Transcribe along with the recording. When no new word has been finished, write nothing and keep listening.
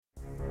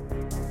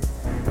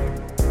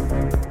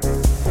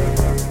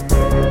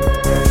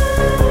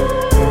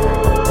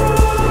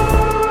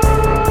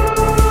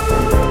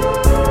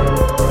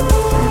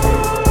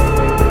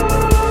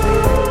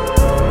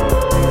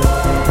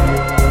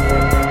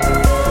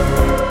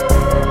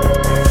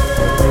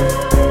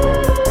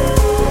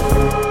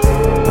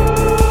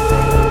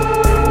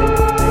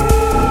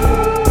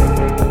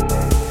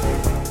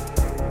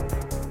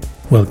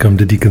Welcome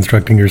to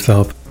Deconstructing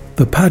Yourself,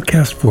 the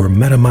podcast for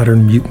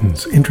metamodern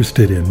mutants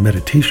interested in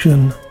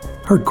meditation,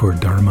 hardcore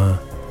dharma,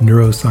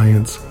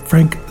 neuroscience,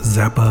 Frank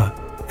Zappa,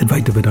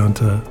 Advaita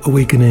Vedanta,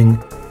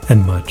 awakening,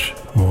 and much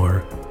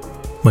more.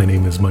 My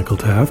name is Michael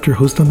Taft, your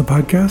host on the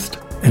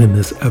podcast, and in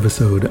this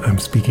episode, I'm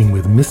speaking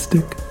with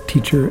mystic,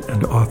 teacher,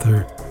 and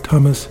author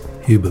Thomas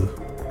Hübl.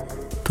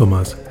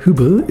 Thomas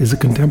Hübl is a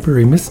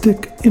contemporary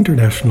mystic,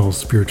 international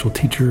spiritual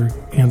teacher,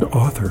 and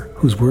author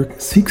whose work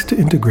seeks to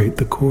integrate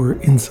the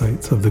core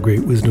insights of the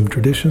great wisdom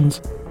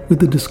traditions with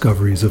the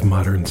discoveries of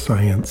modern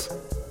science.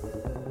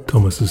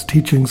 Thomas's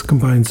teachings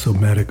combine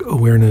somatic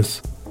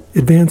awareness,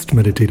 advanced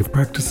meditative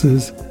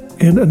practices,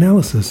 and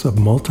analysis of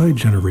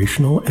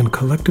multi-generational and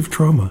collective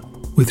trauma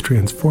with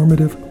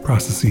transformative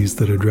processes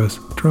that address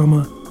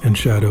trauma and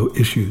shadow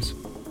issues.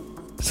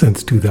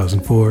 Since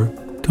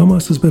 2004,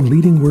 Thomas has been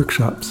leading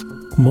workshops,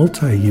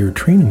 multi-year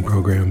training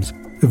programs,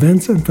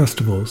 events, and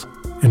festivals,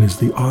 and is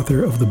the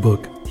author of the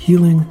book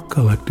Healing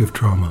Collective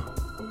Trauma.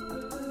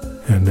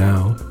 And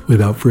now,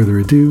 without further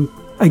ado,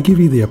 I give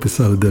you the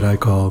episode that I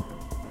call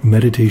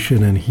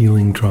Meditation and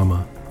Healing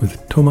Trauma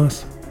with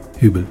Thomas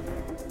Hübl.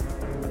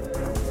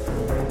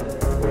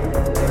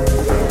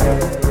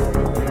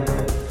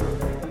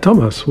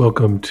 Thomas,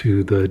 welcome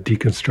to the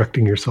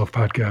Deconstructing Yourself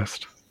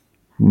podcast.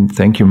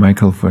 Thank you,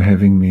 Michael, for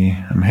having me.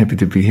 I'm happy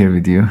to be here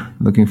with you.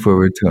 Looking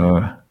forward to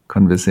our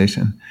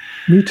conversation.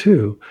 Me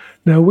too.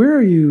 Now, where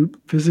are you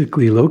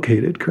physically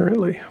located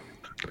currently?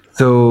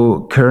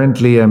 So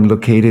currently I'm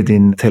located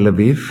in Tel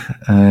Aviv,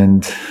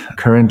 and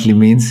currently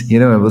means,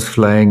 I was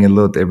flying a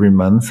lot every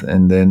month,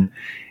 and then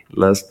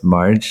last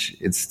March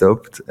it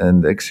stopped.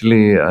 And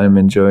actually I'm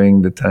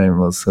enjoying the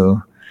time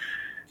also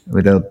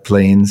without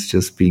planes,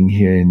 just being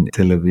here in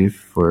Tel Aviv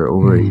for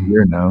over a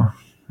year now.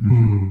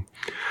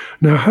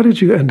 Now, how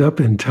did you end up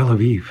in Tel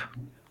Aviv?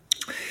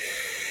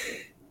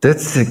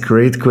 That's a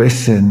great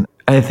question.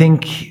 I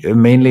think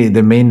mainly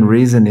the main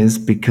reason is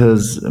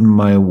because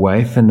my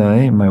wife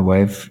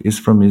is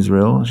from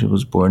Israel. She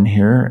was born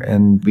here,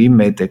 and we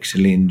met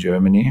actually in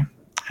Germany,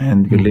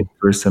 and we lived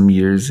for some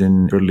years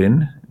in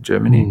Berlin,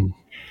 Germany.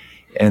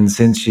 And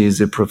since she is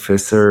a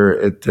professor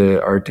at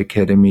the art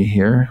academy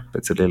here,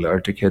 Bezalel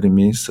Art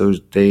Academy, so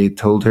they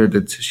told her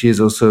that she is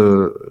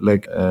also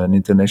like an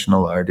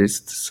international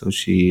artist. So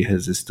she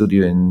has a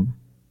studio in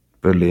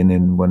Berlin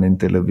and one in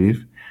Tel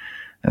Aviv.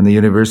 And the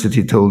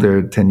university told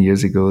her 10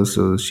 years ago,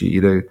 so she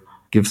either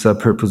gives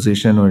up her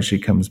position or she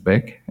comes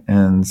back.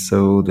 And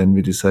so then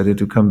we decided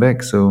to come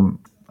back. So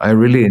I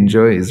really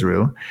enjoy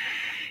Israel.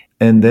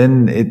 And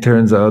then it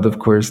turns out, of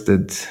course,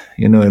 that,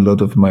 a lot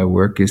of my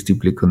work is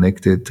deeply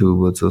connected to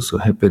what's also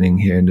happening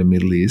here in the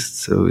Middle East.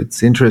 So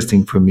it's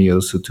interesting for me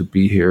also to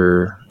be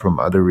here from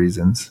other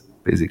reasons,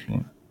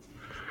 basically.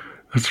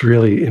 That's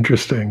really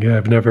interesting. Yeah,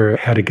 I've never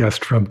had a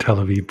guest from Tel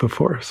Aviv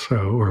before,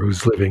 or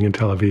who's living in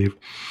Tel Aviv.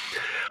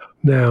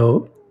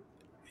 Now,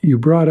 you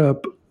brought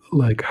up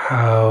like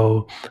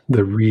how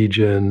the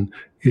region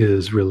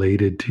is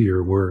related to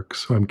your work.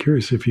 So I'm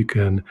curious if you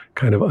can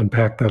kind of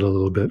unpack that a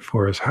little bit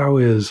for us. How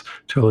is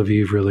Tel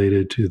Aviv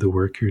related to the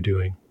work you're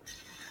doing?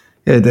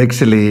 Yeah, it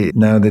actually,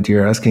 now that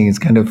you're asking, it's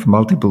kind of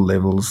multiple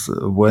levels.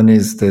 One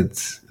is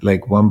that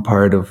like one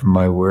part of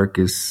my work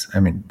is,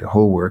 the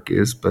whole work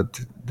is, but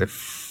the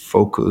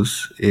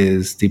focus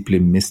is deeply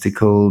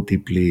mystical,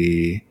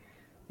 deeply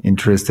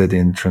interested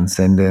in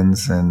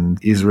transcendence, and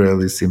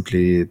Israel is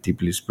simply a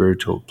deeply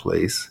spiritual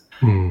place.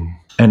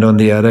 And on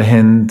the other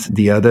hand,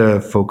 the other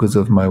focus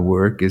of my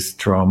work is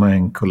trauma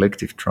and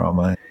collective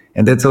trauma.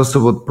 And that's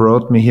also what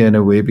brought me here in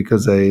a way,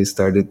 because I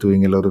started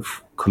doing a lot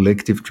of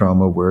collective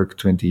trauma work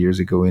 20 years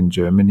ago in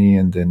Germany,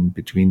 and then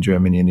between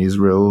Germany and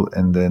Israel.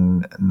 And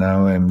then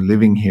now I'm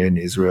living here in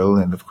Israel.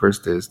 And of course,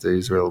 there's the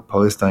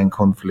Israel-Palestine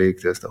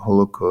conflict, there's the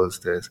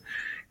Holocaust, there's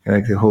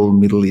like the whole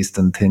Middle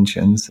Eastern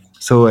tensions.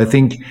 So I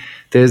think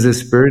there's a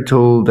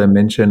spiritual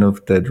dimension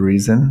of that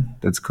reason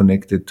that's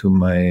connected to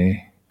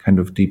my kind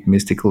of deep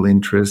mystical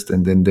interest.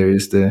 And then there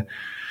is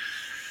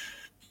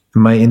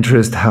my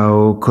interest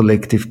how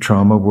collective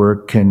trauma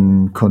work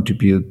can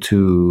contribute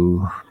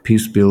to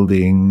peace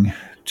building,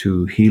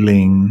 to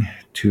healing,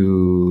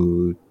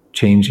 to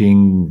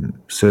changing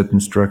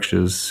certain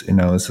structures in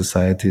our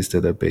societies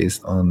that are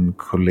based on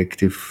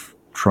collective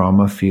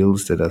trauma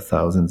fields that are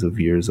thousands of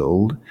years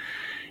old,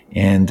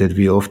 and that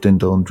we often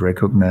don't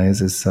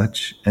recognize as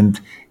such.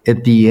 And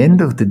at the end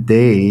of the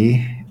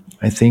day,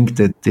 I think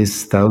that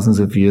these thousands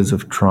of years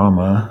of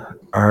trauma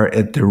are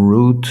at the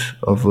root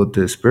of what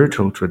the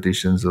spiritual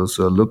traditions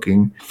also are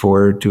looking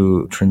for,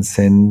 to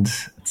transcend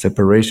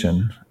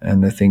separation.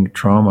 And I think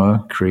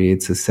trauma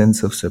creates a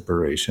sense of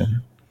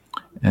separation.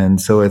 And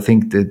so I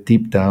think that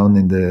deep down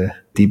in the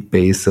deep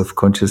base of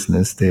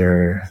consciousness, they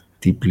are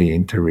deeply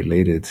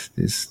interrelated,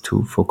 these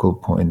two focal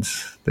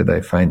points that I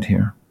find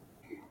here.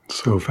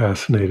 So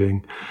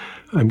fascinating.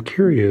 I'm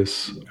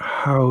curious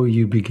how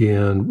you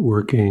began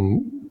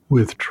working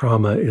with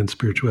trauma and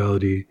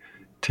spirituality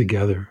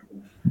together.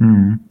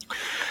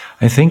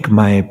 I think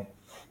my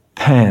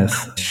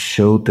path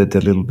showed that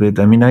a little bit.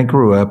 I mean, I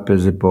grew up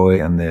as a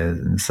boy in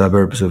the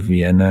suburbs of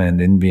Vienna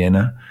and in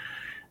Vienna.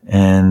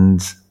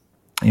 And,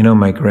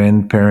 my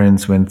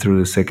grandparents went through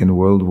the Second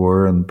World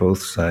War on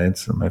both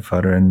sides, on my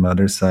father and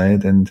mother's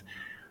side. And,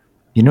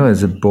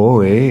 as a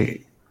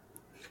boy,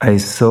 I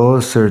saw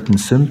certain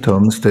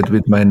symptoms that,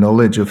 with my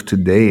knowledge of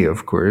today,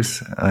 of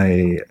course,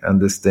 I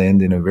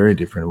understand in a very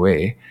different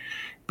way.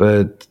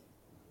 But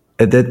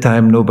at that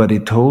time, nobody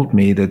told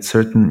me that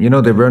certain,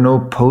 there were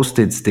no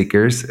post-it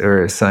stickers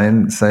or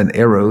sign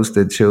arrows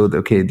that showed,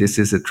 okay, this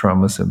is a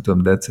trauma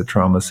symptom, that's a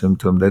trauma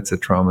symptom, that's a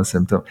trauma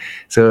symptom.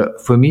 So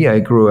for me,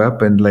 I grew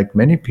up, and like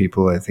many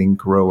people, I think,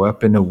 grow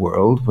up in a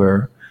world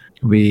where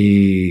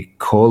we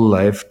call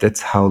life,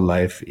 that's how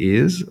life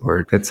is,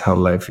 or that's how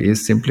life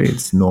is, simply,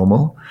 it's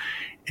normal.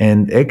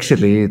 And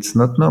actually, it's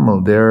not normal.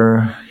 There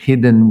are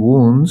hidden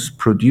wounds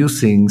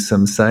producing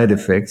some side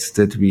effects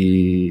that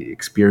we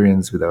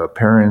experience with our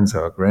parents,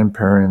 our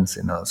grandparents,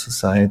 in our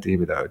society,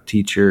 with our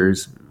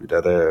teachers, with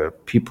other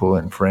people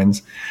and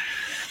friends.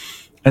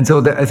 And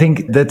so I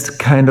think that's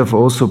kind of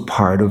also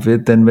part of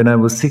it. And when I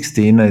was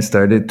 16, I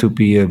started to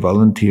be a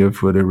volunteer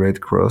for the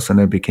Red Cross,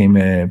 and I became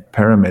a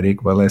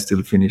paramedic while I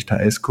still finished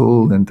high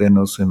school, and then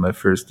also in my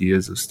first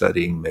years of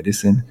studying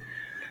medicine.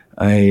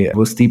 I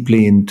was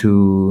deeply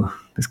into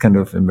this kind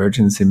of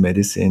emergency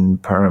medicine,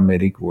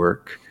 paramedic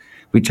work,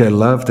 which I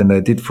loved, and I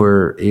did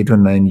for 8 or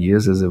 9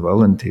 years as a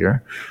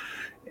volunteer.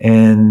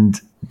 And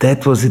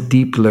that was a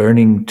deep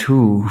learning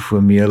too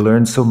for me. I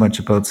learned so much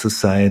about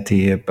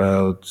society,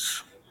 about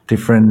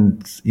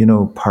different,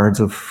 parts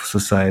of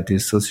society,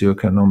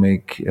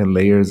 socioeconomic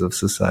layers of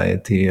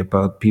society,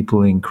 about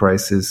people in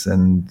crisis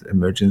and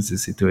emergency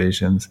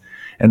situations,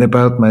 and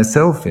about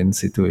myself in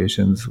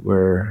situations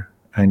where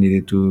I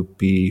needed to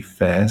be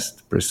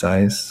fast,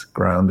 precise,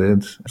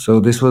 grounded.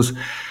 So this was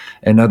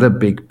another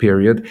big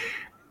period.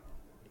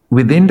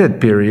 Within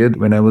that period,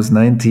 when I was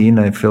 19,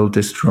 I felt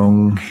a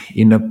strong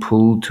inner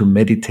pull to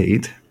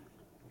meditate.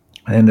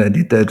 And I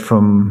did that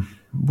from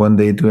one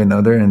day to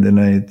another, and then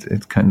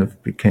it kind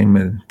of became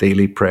a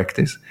daily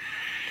practice.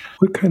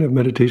 What kind of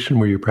meditation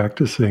were you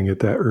practicing at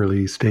that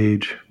early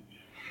stage?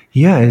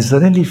 Yeah, I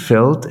suddenly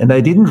felt, and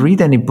I didn't read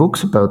any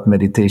books about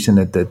meditation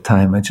at that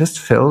time. I just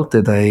felt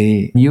that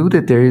I knew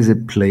that there is a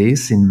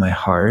place in my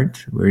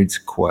heart where it's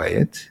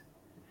quiet,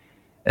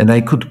 and I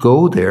could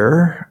go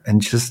there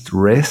and just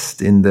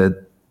rest in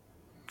that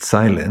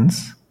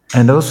silence,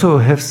 and also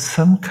have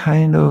some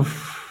kind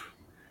of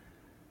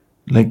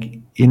like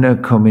inner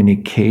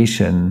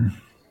communication.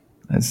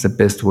 That's the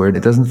best word.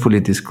 It doesn't fully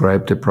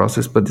describe the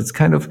process, but it's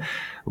kind of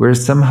where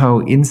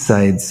somehow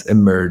insights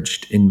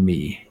emerged in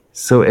me.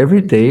 So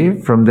every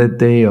day from that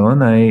day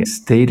on, I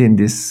stayed in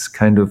this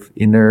kind of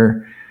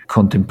inner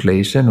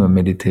contemplation or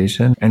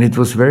meditation. And it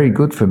was very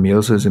good for me.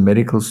 Also, as a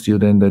medical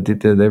student, I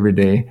did that every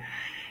day.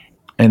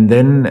 And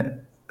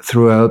then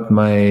throughout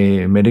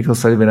my medical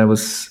study, when I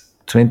was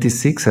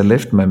 26, I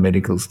left my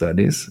medical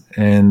studies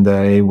and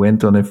I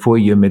went on a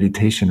 4-year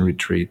meditation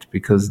retreat,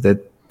 because that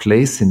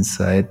place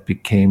inside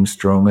became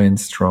stronger and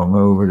stronger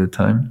over the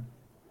time.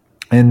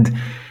 And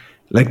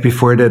like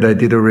before that, I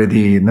did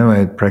already,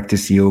 I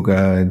practiced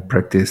yoga and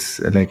practice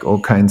like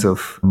all kinds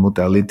of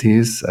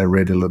modalities. I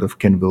read a lot of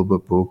Ken Wilber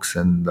books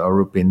and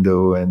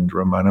Aurobindo and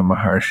Ramana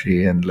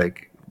Maharshi, and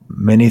like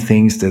many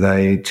things that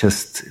I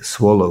just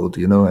swallowed,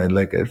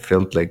 I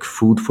felt like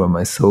food for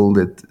my soul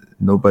that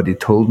nobody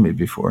told me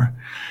before.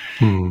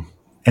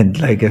 And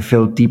like I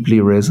felt deeply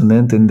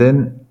resonant. And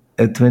then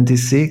at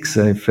 26,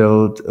 I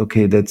felt,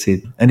 okay, that's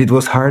it. And it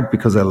was hard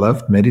because I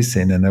loved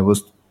medicine and I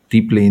was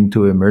deeply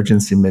into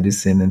emergency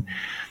medicine. And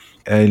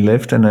I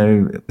left and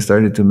I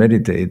started to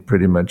meditate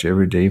pretty much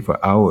every day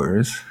for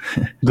hours.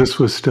 This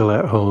was still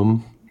at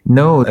home?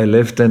 No, I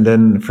left, and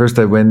then first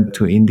I went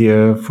to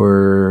India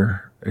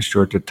for a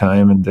shorter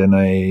time, and then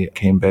I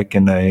came back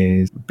and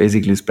I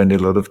basically spent a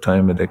lot of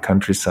time at a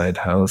countryside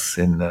house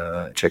in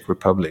Czech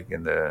Republic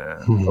in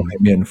the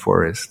Bohemian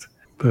forest.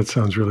 That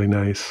sounds really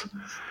nice.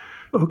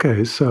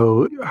 Okay,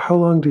 so how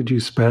long did you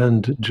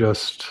spend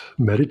just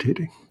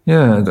meditating?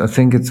 Yeah, I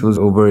think it was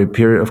over a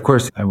period. Of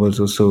course, I was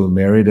also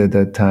married at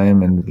that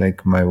time, and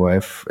like my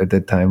wife at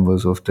that time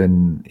was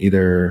often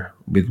either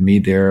with me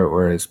there,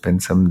 or I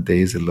spent some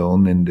days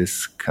alone in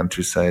this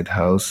countryside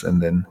house,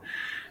 and then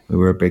we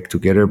were back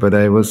together. But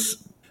I was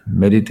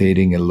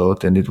meditating a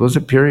lot, and it was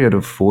a period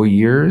of 4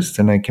 years.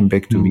 Then I came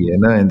back to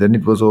Vienna, and then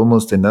it was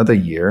almost another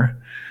year.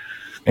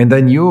 And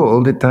I knew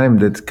all the time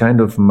that kind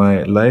of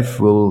my life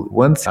will,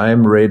 once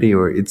I'm ready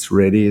or it's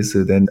ready,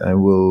 so then I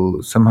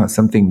will somehow,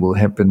 something will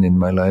happen in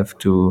my life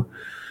to,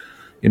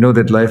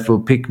 that life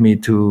will pick me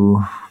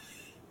to,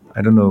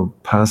 I don't know,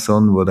 pass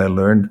on what I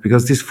learned.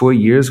 Because these 4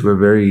 years were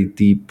very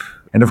deep.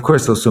 And of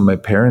course, also my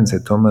parents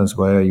said, Thomas,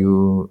 why are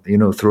you,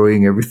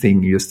 throwing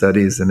everything, your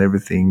studies and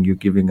everything, you're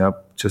giving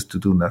up just to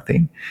do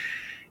nothing?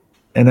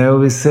 And I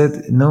always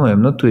said, no,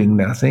 I'm not doing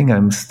nothing.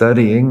 I'm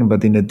studying,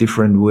 but in a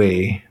different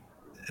way.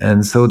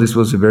 And so this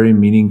was a very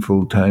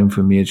meaningful time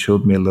for me. It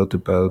showed me a lot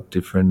about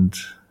different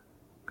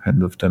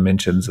kind of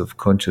dimensions of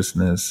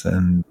consciousness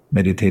and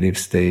meditative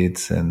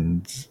states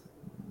and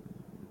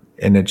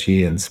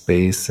energy and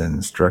space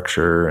and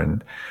structure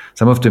and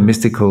some of the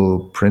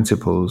mystical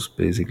principles,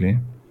 basically.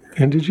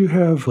 And did you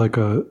have like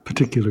a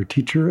particular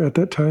teacher at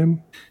that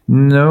time?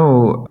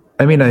 No,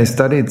 I mean, I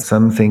studied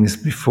some things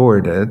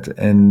before that.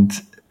 And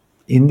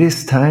in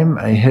this time,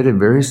 I had a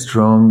very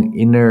strong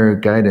inner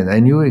guidance. I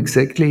knew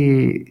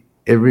exactly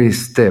every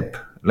step,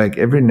 like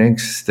every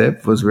next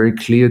step was very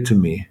clear to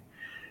me.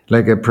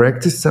 Like I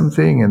practiced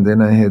something and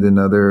then I had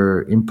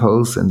another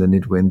impulse and then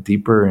it went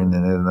deeper and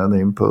then another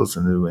impulse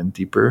and it went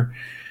deeper.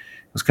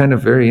 It was kind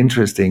of very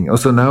interesting.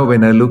 Also now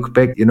when I look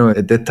back,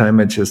 at that time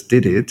I just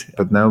did it,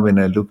 but now when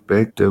I look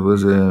back, there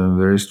was a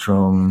very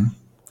strong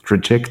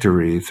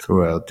trajectory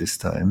throughout this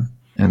time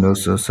and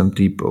also some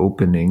deep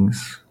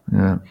openings.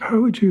 Yeah. How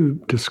would you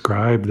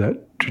describe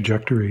that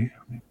trajectory?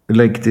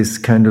 Like this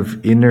kind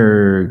of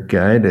inner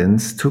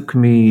guidance took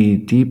me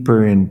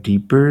deeper and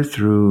deeper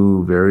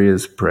through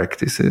various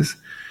practices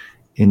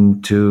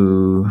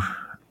into,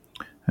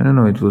 I don't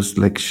know, it was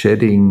like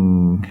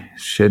shedding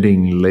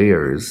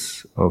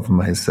layers of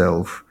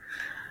myself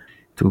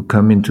to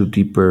come into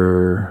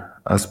deeper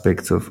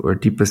aspects of or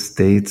deeper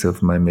states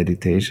of my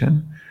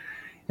meditation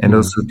and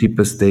also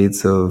deeper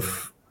states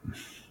of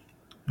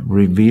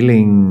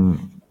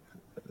revealing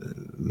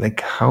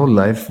like how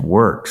life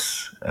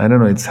works. I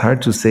don't know, it's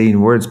hard to say in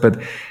words, but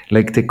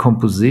like the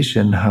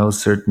composition, how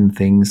certain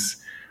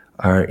things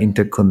are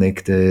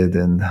interconnected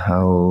and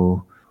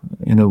how,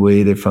 in a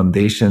way, the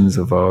foundations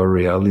of our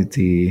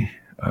reality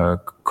are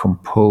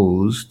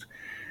composed.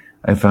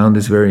 I found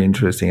this very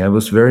interesting. I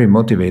was very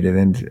motivated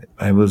and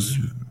I was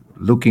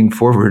looking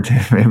forward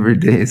every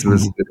day. It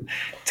was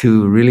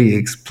to really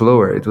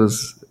explore. It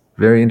was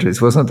very interesting.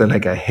 It wasn't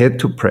like I had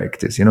to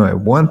practice, I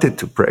wanted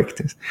to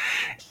practice.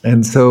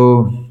 And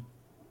so,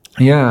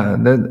 yeah,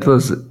 that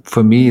was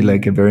for me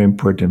like a very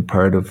important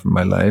part of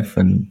my life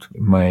and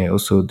my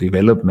also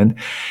development.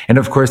 And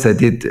of course, I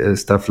did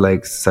stuff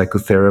like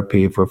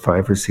psychotherapy for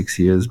 5 or 6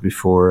 years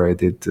before. I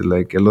did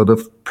like a lot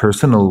of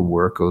personal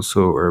work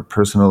also, or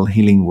personal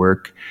healing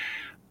work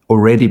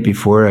already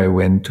before I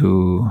went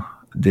to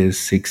these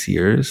 6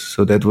 years.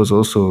 So that was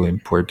also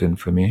important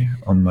for me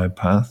on my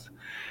path.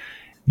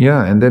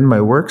 Yeah, and then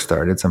my work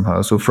started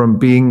somehow. So from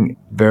being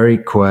very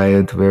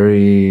quiet,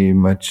 very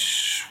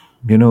much,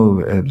 I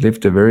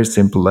lived a very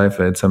simple life.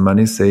 I had some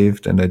money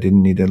saved and I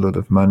didn't need a lot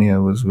of money. I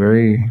was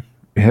very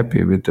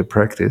happy with the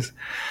practice.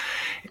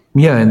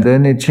 Yeah, and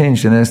then it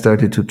changed and I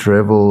started to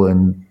travel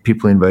and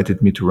people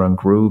invited me to run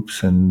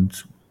groups and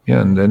yeah,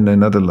 and then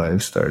another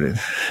life started.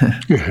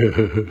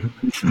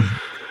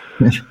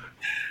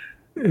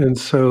 And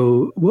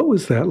so, what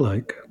was that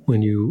like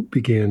when you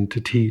began to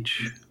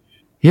teach?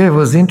 Yeah, it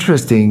was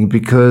interesting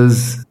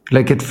because,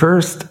 like, at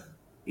first,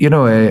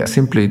 I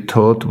simply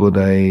taught what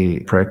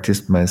I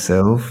practiced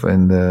myself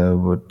and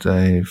what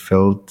I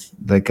felt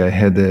like I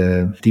had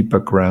a deeper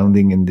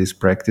grounding in these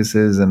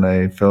practices. And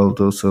I felt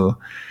also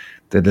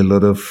that a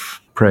lot of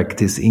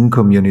practice in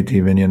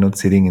community, when you're not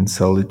sitting in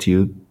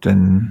solitude,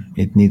 then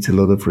it needs a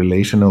lot of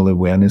relational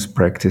awareness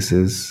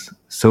practices.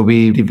 So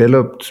we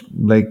developed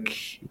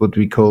like what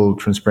we call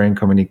transparent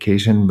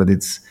communication, but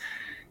it's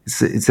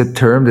a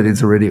term that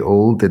is already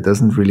old that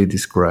doesn't really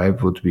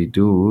describe what we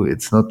do.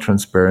 It's not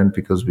transparent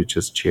because we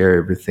just share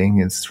everything.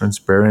 It's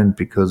transparent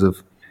because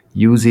of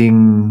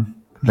using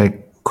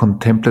like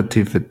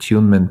contemplative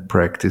attunement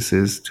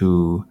practices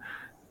to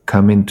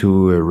come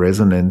into a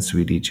resonance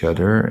with each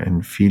other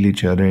and feel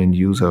each other and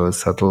use our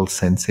subtle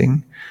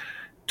sensing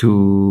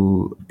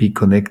to be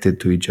connected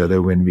to each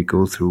other when we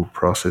go through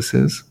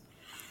processes.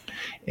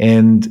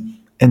 And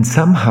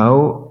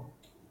somehow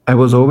I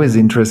was always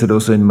interested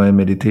also in my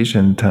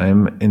meditation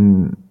time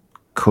in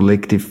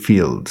collective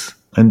fields.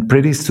 And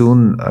pretty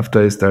soon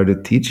after I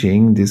started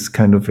teaching, these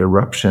kind of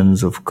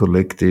eruptions of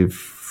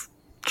collective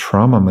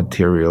trauma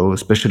material,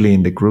 especially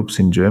in the groups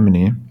in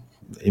Germany.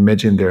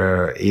 Imagine there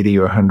are 80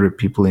 or 100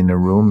 people in a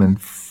room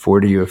and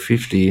 40 or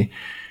 50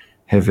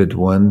 have at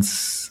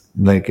once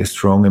like a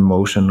strong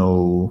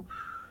emotional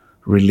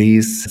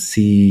release,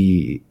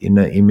 see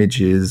inner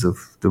images of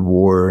the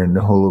war and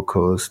the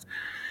Holocaust.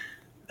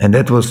 And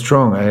that was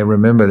strong. I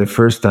remember the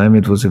first time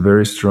it was a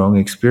very strong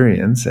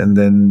experience. And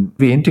then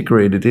we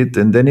integrated it.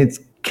 And then it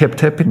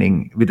kept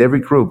happening with every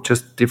group,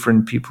 just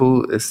different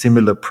people, a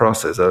similar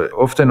process.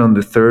 Often on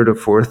the third or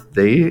fourth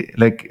day,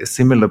 like a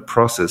similar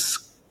process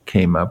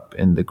came up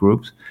in the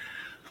groups.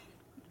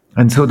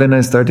 And so then I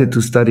started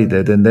to study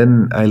that. And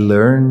then I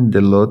learned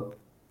a lot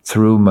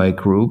through my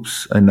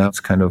groups. And now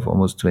it's kind of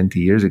almost 20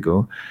 years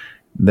ago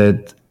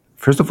that,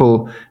 first of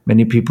all,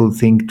 many people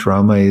think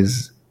trauma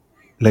is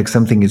like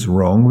something is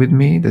wrong with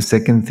me. The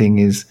second thing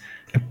is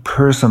a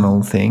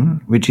personal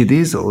thing, which it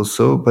is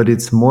also, but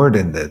it's more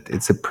than that.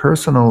 It's a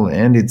personal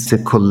and it's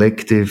a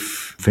collective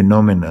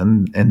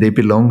phenomenon, and they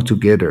belong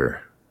together.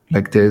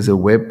 Like there's a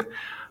web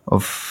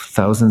of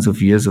thousands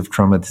of years of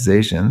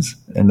traumatizations,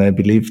 and I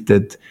believe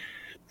that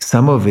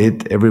some of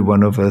it, every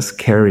one of us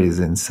carries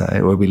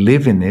inside, or we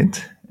live in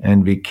it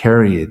and we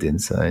carry it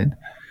inside.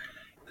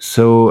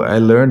 So I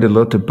learned a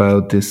lot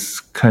about this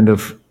kind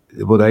of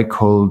what I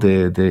call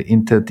the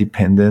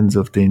interdependence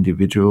of the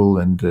individual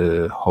and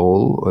the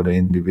whole, or the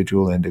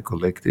individual and the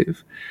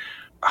collective.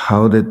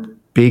 How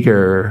that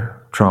bigger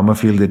trauma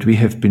field that we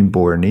have been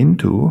born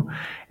into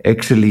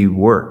actually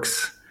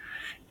works,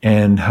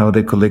 and how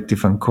the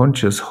collective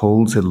unconscious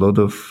holds a lot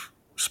of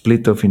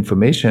split of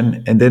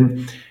information. And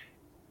then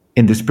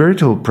in the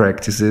spiritual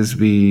practices,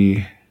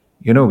 we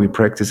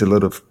practice a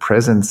lot of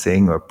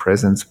presencing or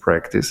presence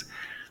practice,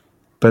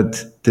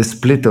 but the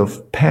split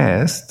of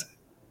past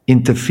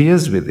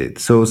interferes with it.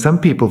 So some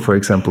people, for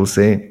example,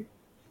 say,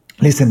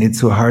 listen, it's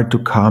so hard to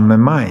calm my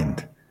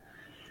mind.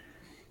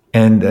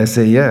 And I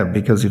say, yeah,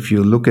 because if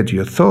you look at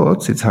your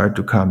thoughts, it's hard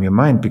to calm your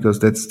mind, because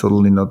that's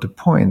totally not the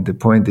point. The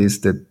point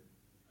is that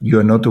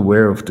you're not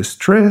aware of the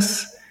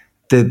stress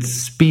that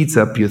speeds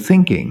up your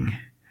thinking.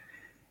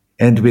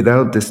 And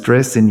without the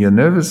stress in your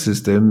nervous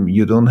system,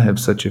 you don't have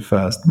such a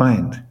fast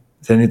mind.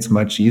 Then it's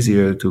much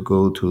easier to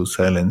go to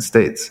silent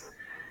states.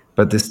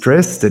 But the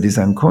stress that is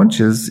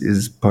unconscious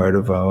is part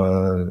of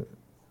our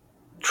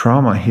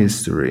trauma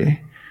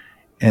history.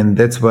 And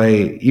that's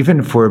why,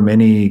 even for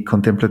many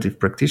contemplative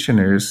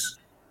practitioners,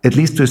 at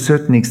least to a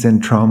certain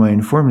extent, trauma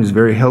informed is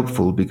very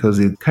helpful, because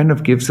it kind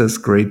of gives us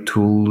great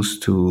tools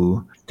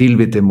to deal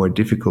with the more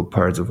difficult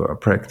parts of our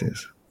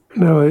practice.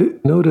 Now, I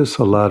notice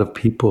a lot of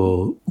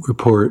people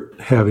report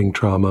having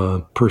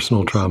trauma,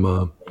 personal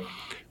trauma,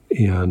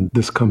 and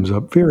this comes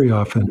up very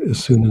often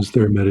as soon as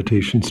their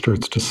meditation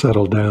starts to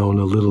settle down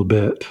a little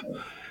bit.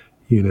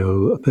 You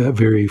know, that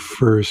very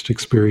first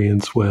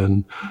experience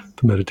when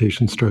the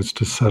meditation starts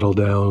to settle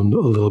down a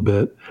little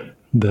bit,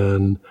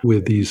 then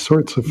with these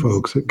sorts of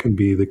folks, it can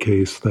be the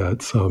case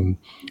that some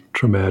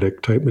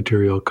traumatic type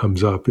material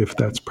comes up if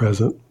that's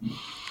present.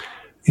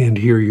 And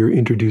here you're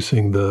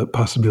introducing the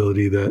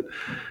possibility that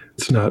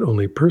it's not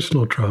only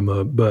personal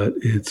trauma, but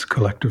it's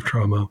collective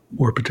trauma,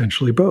 or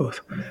potentially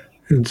both.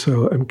 And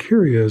so I'm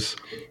curious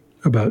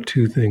about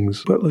two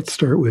things, but let's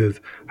start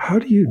with, how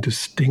do you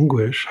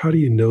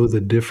know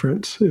the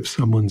difference if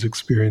someone's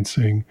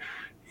experiencing,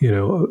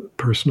 a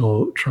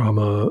personal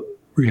trauma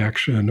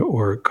reaction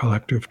or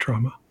collective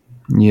trauma?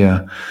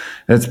 Yeah,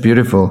 that's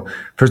beautiful.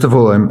 First of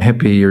all, I'm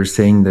happy you're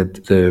saying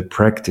that the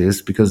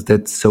practice, because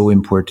that's so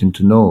important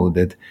to know,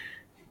 that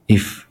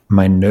if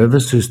my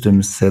nervous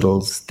system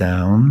settles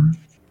down,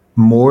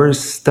 more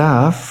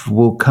stuff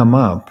will come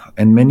up,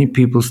 and many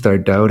people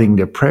start doubting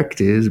their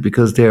practice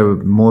because there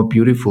are more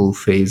beautiful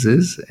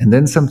phases, and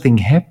then something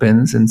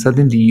happens and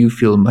suddenly you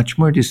feel much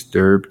more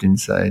disturbed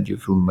inside, you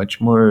feel much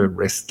more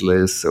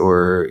restless,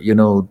 or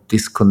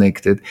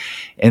disconnected.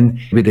 And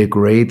with a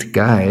great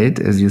guide,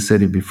 as you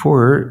said it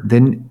before,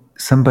 then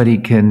somebody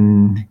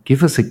can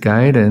give us a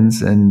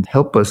guidance and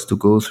help us to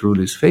go through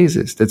these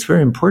phases. That's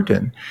very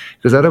important,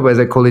 because otherwise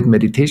I call it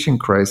meditation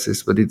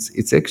crisis, but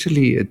it's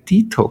actually a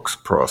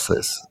detox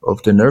process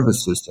of the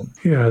nervous system.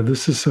 Yeah,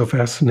 this is so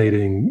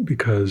fascinating,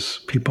 because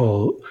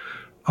people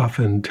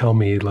often tell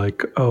me,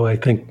 like, oh, I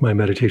think my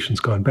meditation's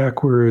gone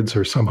backwards,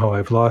 or somehow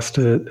I've lost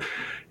it.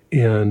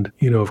 And,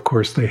 of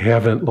course, they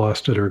haven't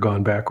lost it or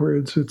gone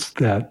backwards. It's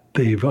that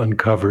they've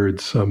uncovered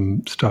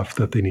some stuff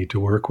that they need to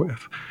work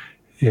with.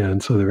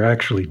 And so they're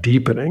actually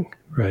deepening,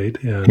 right?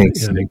 And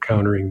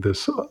encountering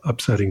this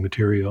upsetting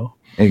material.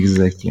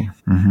 Exactly.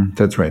 Mm-hmm.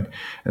 That's right.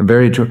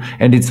 Very true.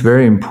 And it's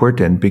very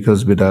important,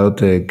 because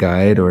without a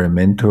guide or a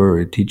mentor or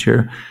a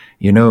teacher,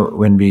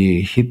 when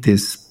we hit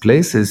these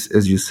places,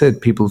 as you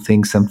said, people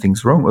think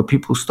something's wrong, or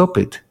people stop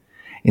it.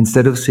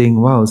 Instead of saying,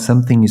 wow,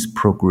 something is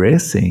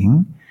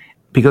progressing,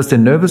 because the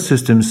nervous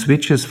system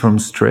switches from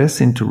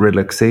stress into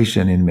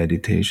relaxation in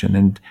meditation.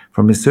 And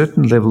from a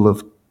certain level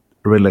of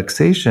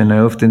relaxation, I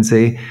often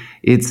say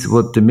it's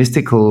what the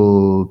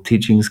mystical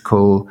teachings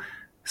call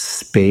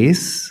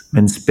space.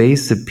 When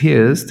space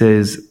appears,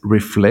 there's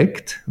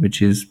reflect,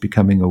 which is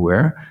becoming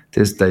aware.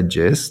 There's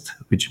digest,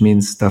 which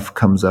means stuff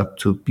comes up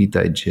to be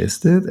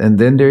digested. And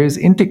then there is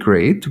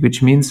integrate,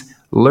 which means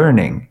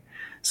learning.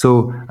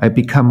 So I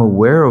become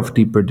aware of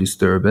deeper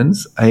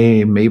disturbance. I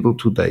am able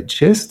to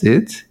digest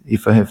it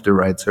if I have the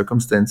right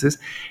circumstances.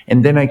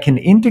 And then I can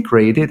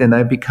integrate it, and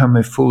I become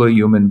a fuller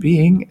human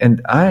being.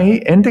 And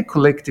I and the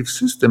collective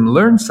system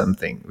learn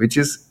something, which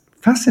is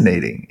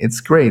fascinating. It's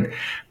great.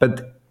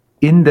 But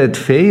in that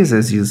phase,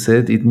 as you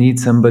said, it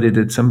needs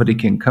somebody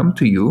can come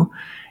to you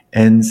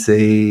and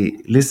say,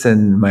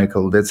 listen,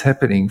 Michael, that's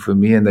happening for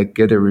me. And I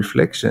get a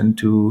reflection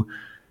to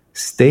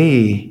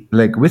stay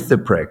with the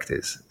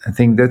practice. I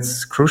think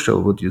that's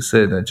crucial what you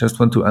said. I just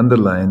want to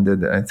underline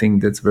that I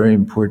think that's very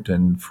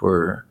important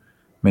for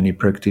many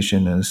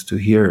practitioners to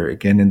hear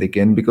again and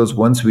again, because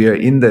once we are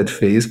in that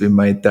phase, we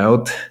might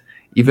doubt,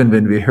 even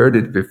when we heard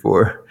it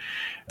before,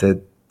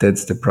 that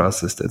that's the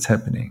process that's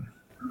happening.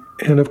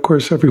 And of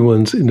course,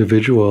 everyone's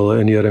individual,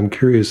 and yet I'm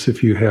curious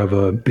if you have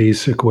a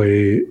basic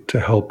way to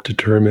help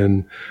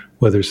determine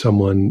whether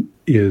someone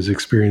is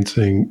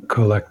experiencing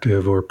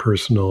collective or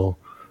personal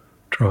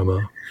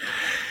trauma.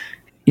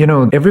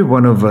 Every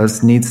one of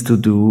us needs to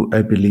do,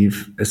 I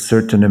believe, a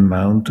certain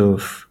amount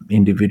of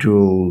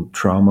individual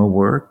trauma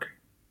work.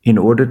 in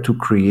order to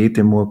create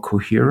a more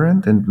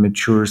coherent and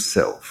mature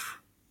self.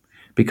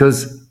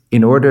 Because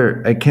in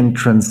order, I can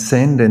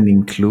transcend and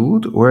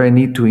include, or I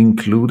need to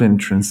include and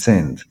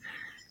transcend.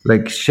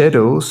 Like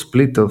shadow,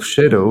 split of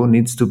shadow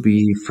needs to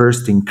be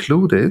first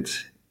included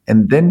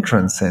and then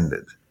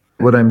transcended.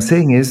 What I'm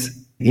saying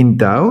is, in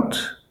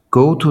doubt,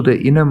 go to the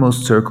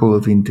innermost circle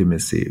of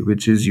intimacy,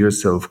 which is your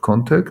self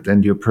contact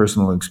and your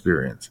personal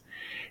experience.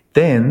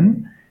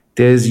 Then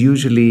there's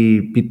usually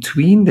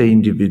between the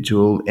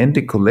individual and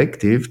the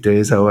collective, there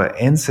is our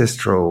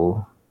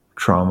ancestral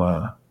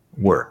trauma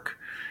work,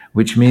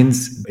 which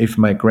means if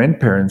my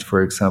grandparents,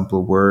 for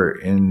example, were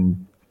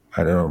in,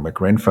 I don't know, my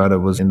grandfather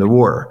was in the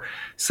war.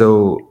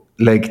 So,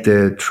 like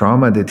the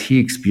trauma that he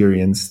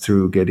experienced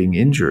through getting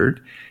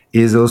injured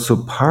is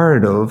also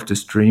part of the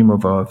stream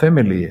of our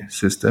family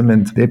system.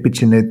 And the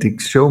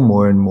epigenetics show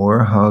more and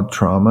more how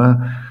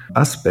trauma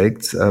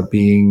aspects are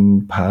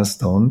being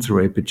passed on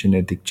through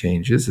epigenetic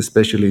changes,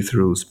 especially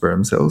through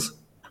sperm cells.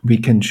 We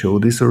can show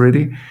this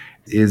already,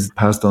 is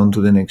passed on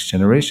to the next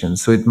generation.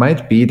 So it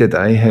might be that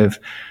I have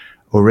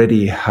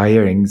already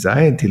higher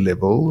anxiety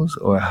levels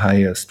or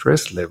higher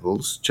stress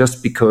levels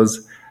just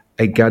because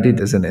I got it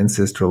as an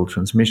ancestral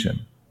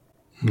transmission.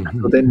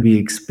 So then we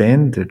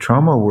expand the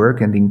trauma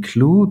work and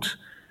include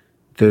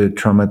the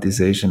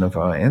traumatization of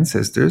our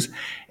ancestors.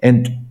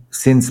 And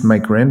since my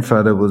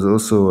grandfather was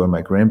also, or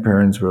my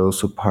grandparents were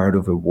also part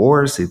of a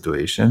war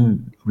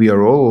situation, we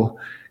are all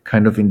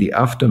kind of in the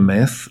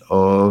aftermath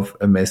of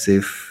a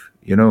massive,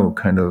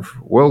 kind of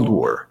world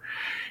war.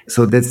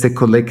 So that's the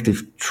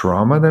collective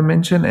trauma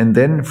dimension. And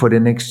then for the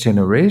next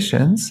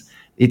generations,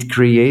 it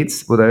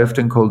creates what I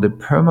often call the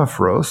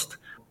permafrost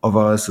of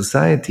our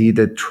society,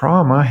 that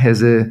trauma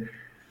has a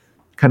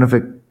kind of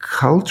a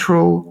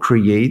cultural,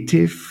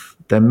 creative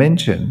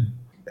dimension,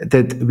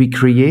 that we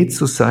create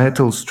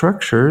societal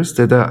structures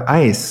that are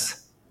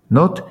ice,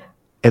 not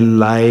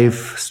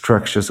alive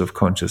structures of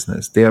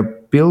consciousness. They are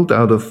built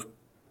out of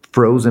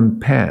frozen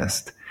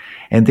past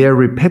and they are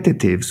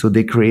repetitive. So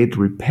they create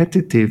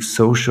repetitive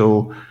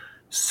social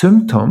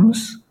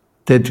symptoms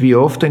that we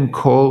often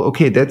call,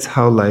 okay, that's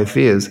how life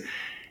is.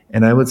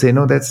 And I would say,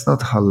 no, that's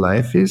not how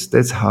life is.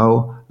 That's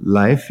how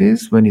life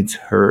is when it's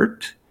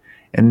hurt.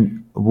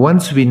 And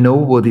once we know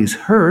what is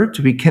hurt,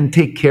 we can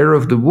take care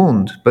of the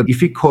wound. But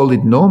if we call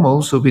it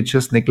normal, so we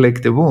just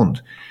neglect the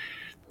wound.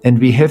 And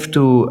we have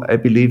to, I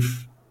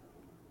believe,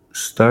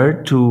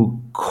 start to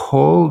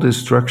call the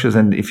structures.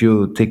 And if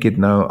you take it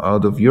now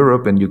out of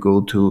Europe and you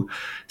go to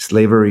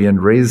slavery and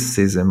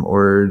racism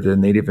or the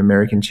Native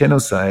American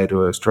genocide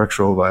or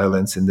structural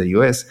violence in the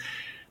US,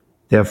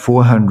 there are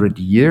 400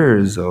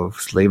 years of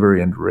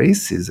slavery and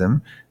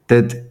racism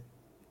that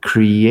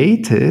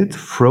created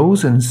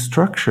frozen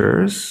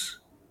structures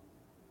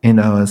in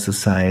our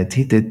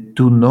society that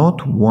do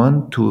not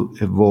want to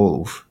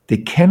evolve. They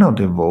cannot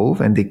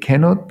evolve and they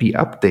cannot be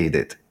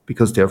updated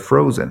because they're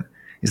frozen.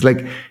 It's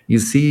like you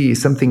see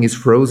something is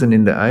frozen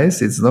in the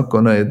ice, it's not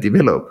going to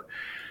develop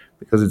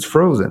because it's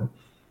frozen.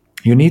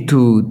 You need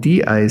to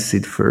de-ice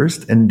it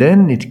first, and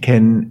then it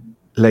can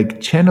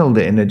like channel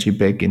the energy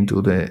back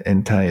into the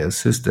entire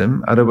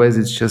system. Otherwise,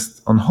 it's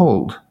just on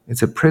hold.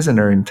 It's a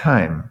prisoner in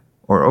time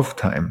or of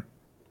time.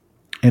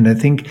 And I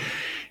think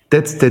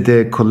that's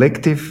the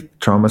collective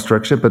trauma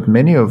structure. But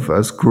many of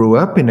us grew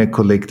up in a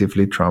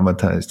collectively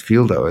traumatized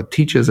field. Our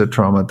teachers are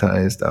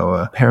traumatized,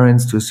 our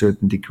parents to a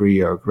certain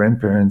degree, our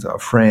grandparents, our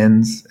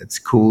friends at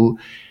school.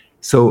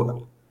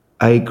 So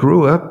I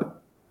grew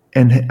up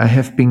and I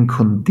have been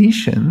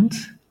conditioned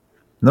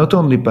not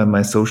only by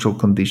my social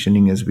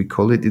conditioning, as we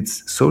call it,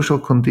 it's social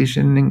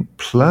conditioning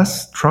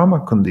plus trauma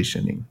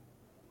conditioning.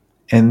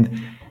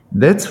 And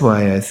that's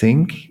why I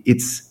think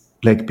it's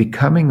like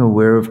becoming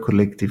aware of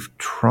collective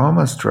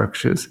trauma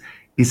structures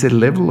is a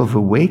level of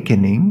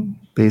awakening,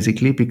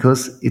 basically,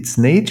 because its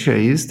nature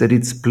is that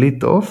it's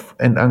split off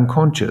and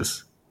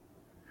unconscious.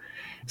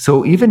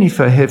 So even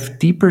if I have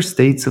deeper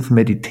states of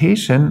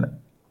meditation,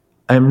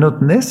 I'm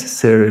not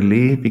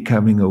necessarily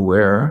becoming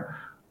aware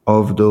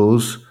of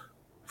those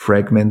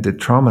fragmented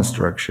trauma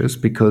structures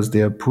because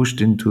they are pushed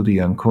into the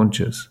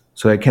unconscious.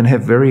 So I can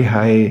have very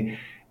high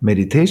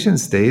meditation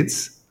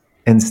states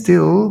and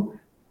still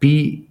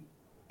be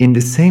in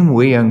the same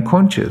way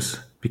unconscious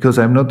because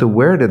I'm not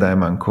aware that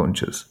I'm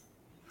unconscious.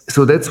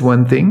 So that's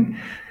one thing.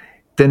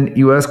 Then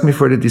you ask me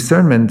for the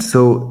discernment.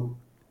 So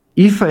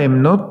if I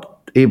am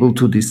not able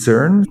to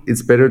discern,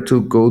 it's better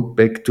to go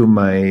back to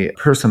my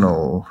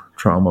personal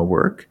trauma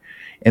work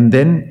and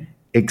then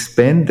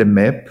expand the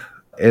map.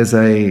 As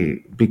I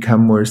become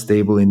more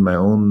stable in my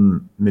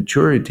own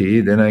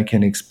maturity, then I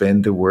can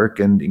expand the work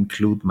and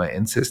include my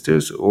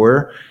ancestors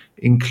or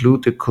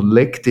include the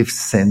collective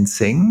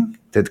sensing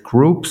that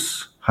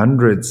groups,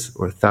 hundreds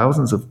or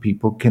thousands of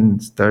people can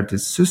start a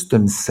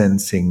system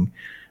sensing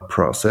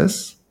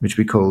process, which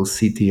we call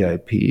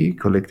CTIP,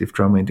 collective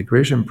trauma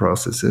integration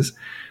processes,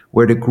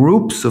 where the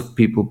groups of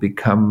people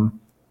become,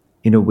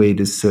 in a way,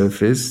 the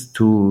surface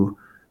to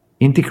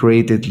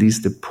integrate at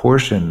least a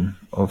portion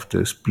of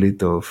the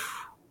split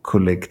of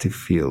collective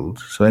field.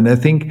 So, and I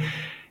think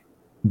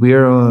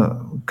we're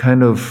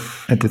kind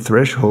of at the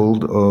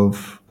threshold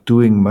of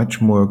doing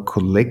much more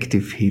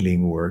collective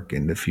healing work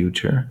in the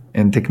future.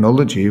 And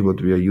technology,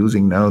 what we are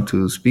using now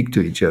to speak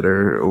to each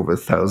other over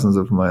thousands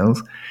of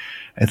miles,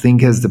 I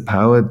think has the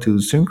power to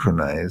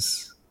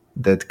synchronize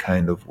that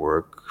kind of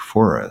work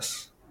for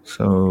us.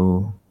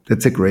 So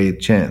that's a great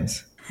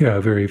chance. Yeah,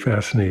 very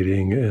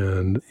fascinating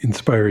and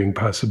inspiring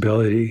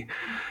possibility.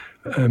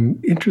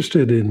 I'm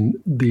interested in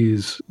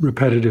these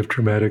repetitive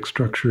traumatic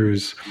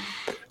structures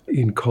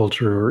in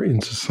culture or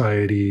in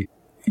society.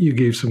 You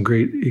gave some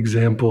great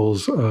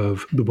examples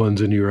of the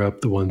ones in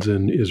Europe, the ones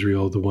in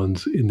Israel, the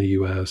ones in the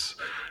US.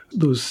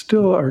 Those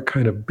still are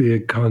kind of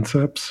big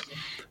concepts.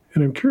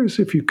 And I'm curious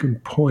if you can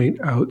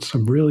point out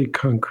some really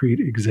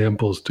concrete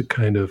examples to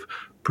kind of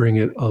bring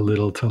it a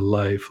little to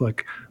life.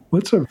 Like,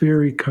 what's a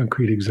very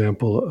concrete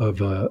example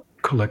of a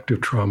collective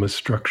trauma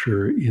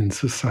structure in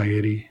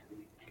society?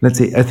 Let's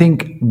see, I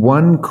think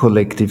one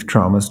collective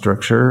trauma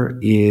structure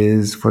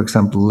is, for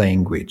example,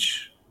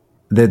 language.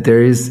 That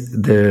there is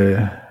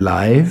the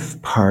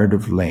live part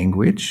of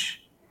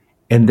language,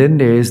 and then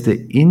there is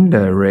the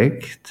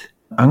indirect,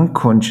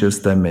 unconscious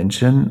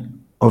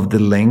dimension of the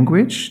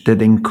language that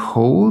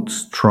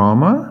encodes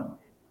trauma.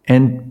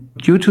 And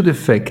due to the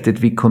fact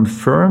that we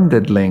confirm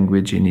that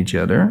language in each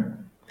other,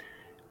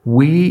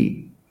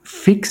 we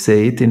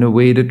fixate in a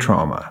way the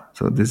trauma.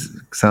 So this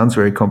sounds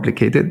very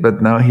complicated,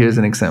 but now here's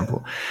an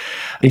example.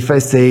 If I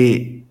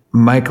say,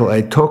 Michael,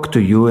 I talk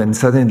to you and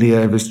suddenly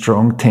I have a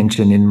strong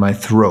tension in my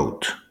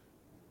throat.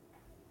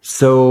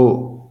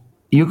 So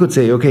you could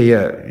say, okay,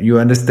 yeah, you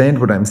understand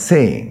what I'm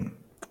saying.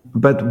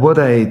 But what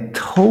I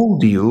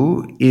told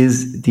you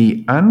is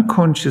the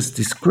unconscious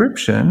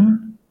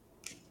description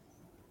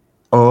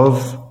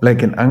of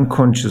like an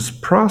unconscious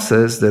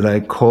process that I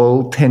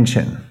call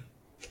tension.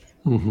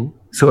 Mm-hmm.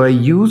 So I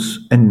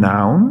use a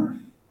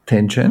noun,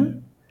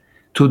 tension,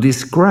 to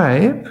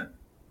describe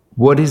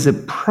what is a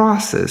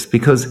process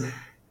because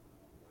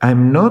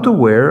I'm not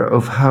aware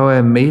of how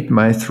I made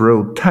my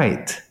throat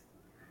tight.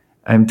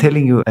 I'm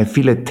telling you, I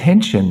feel a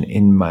tension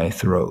in my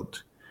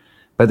throat.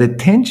 But the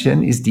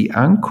tension is the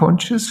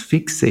unconscious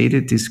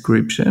fixated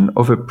description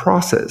of a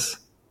process.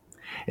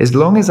 As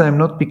long as I'm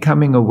not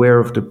becoming aware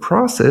of the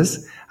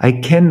process, I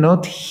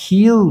cannot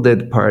heal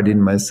that part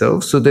in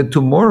myself so that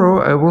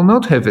tomorrow I will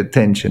not have a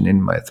tension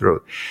in my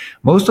throat.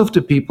 Most of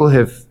the people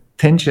have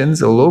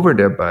tensions all over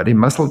their body,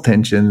 muscle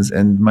tensions,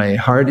 and my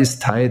heart is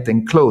tight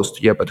and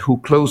closed. Yeah, but who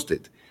closed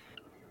it?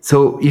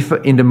 So if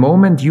in the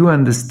moment you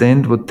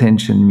understand what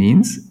tension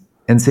means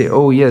and say,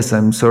 oh yes,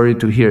 I'm sorry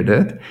to hear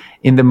that,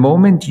 in the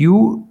moment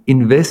you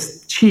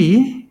invest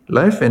chi,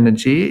 life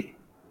energy,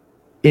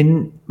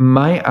 in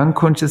my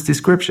unconscious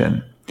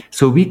description.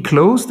 So we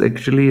closed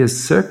actually a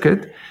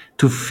circuit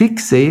to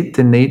fixate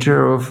the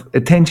nature of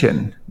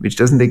attention, which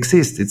doesn't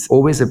exist. It's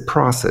always a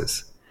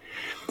process.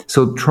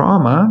 So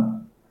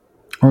trauma,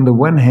 on the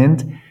one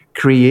hand,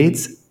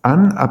 creates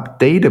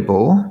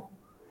unupdatable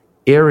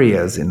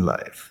areas in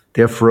life.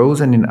 They're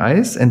frozen in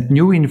ice and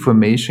new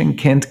information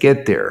can't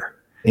get there.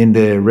 In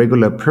the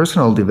regular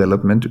personal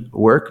development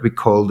work, we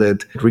call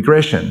that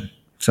regression.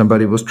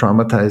 Somebody was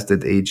traumatized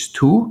at age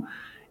 2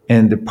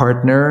 and the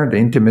partner, the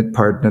intimate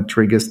partner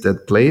triggers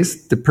that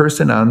place. The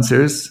person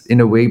answers in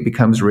a way,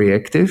 becomes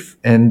reactive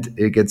and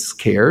it gets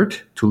scared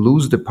to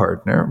lose the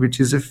partner, which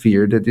is a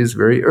fear that is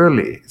very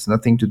early. It's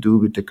nothing to do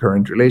with the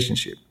current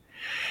relationship.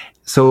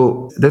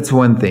 So that's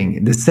one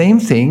thing. The same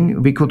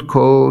thing we could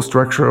call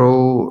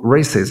structural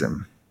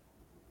racism.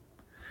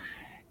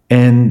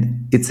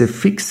 And it's a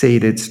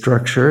fixated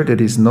structure that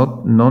is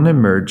not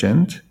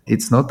non-emergent.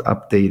 It's not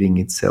updating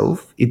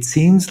itself. It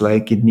seems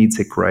like it needs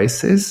a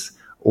crisis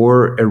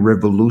or a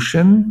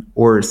revolution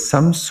or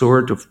some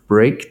sort of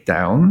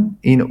breakdown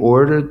in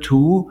order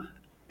to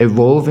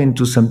evolve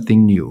into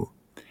something new.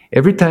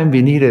 Every time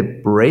we need a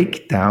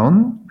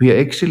breakdown, we are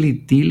actually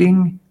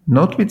dealing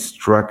not with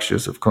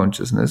structures of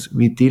consciousness,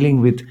 we're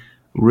dealing with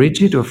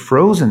rigid or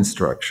frozen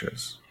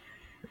structures.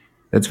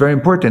 That's very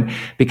important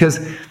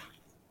because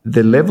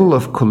the level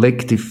of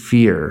collective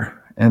fear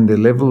and the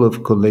level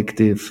of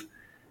collective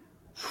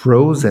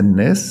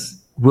frozenness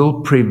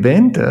will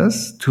prevent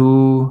us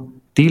to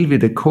deal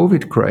with the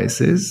COVID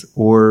crisis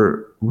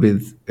or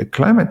with a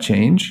climate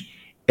change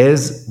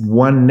as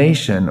one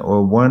nation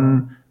or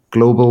one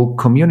global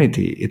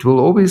community. It will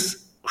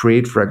always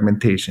create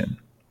fragmentation.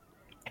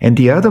 And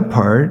the other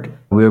part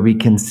where we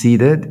can see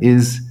that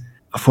is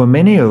for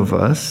many of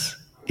us,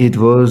 it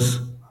was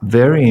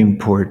very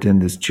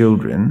important as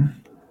children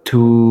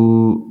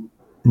to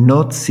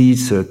not see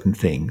certain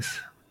things.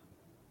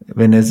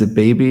 When as a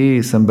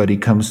baby somebody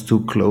comes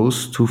too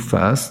close, too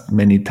fast,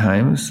 many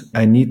times,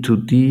 I need to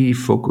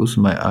defocus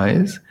my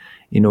eyes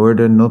in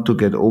order not to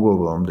get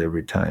overwhelmed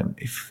every time.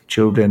 If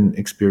children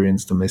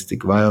experience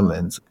domestic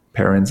violence,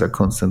 parents are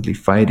constantly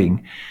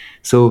fighting.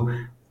 So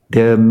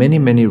there are many,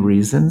 many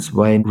reasons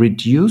why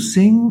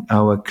reducing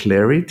our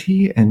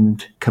clarity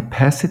and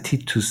capacity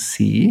to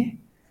see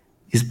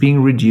is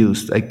being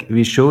reduced. Like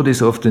we show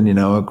this often in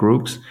our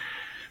groups.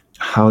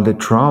 how the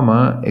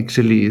trauma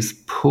actually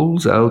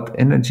pulls out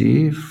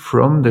energy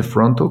from the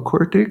frontal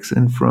cortex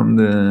and from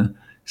the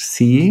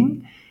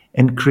seeing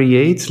and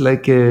creates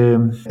like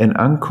an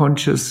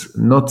unconscious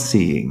not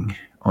seeing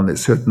on a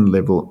certain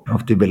level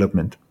of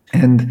development.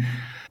 And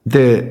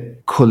the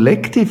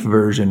collective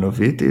version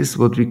of it is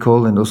what we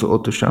call, and also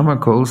Otto Schama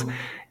calls,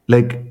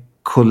 like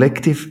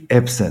collective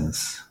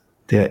absence.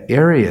 There are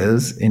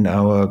areas in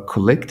our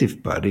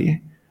collective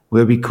body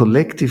where we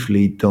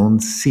collectively don't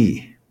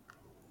see.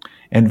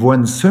 And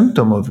one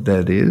symptom of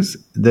that is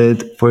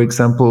that, for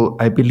example,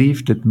 I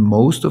believe that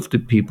most of the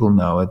people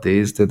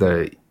nowadays that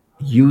are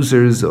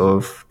users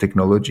of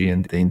technology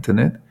and the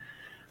internet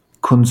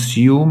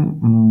consume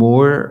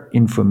more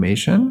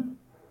information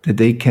that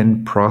they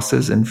can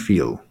process and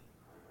feel.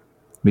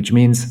 Which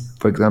means,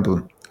 for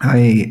example,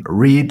 I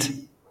read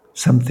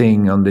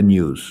something on the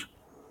news,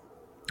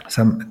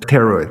 some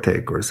terror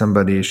attack or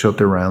somebody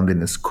shot around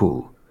in a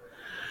school,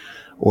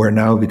 or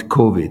now with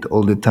COVID,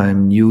 all the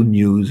time new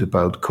news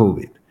about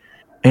COVID.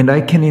 And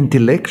I can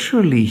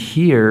intellectually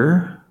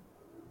hear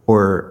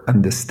or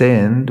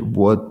understand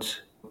what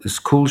a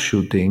school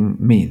shooting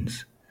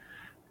means.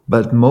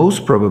 But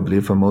most probably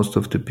for most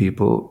of the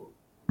people,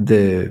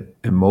 the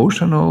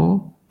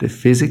emotional, the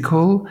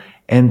physical,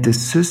 and the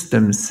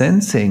system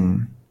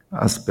sensing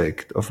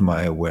aspect of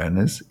my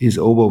awareness is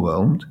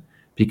overwhelmed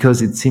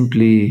because it's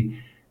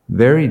simply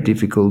very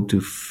difficult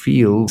to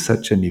feel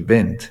such an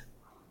event.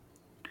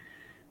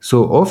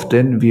 So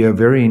often we are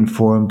very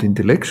informed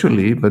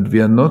intellectually, but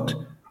we are not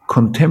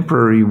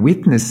contemporary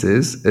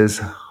witnesses as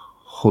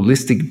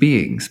holistic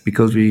beings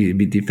because we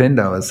defend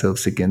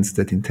ourselves against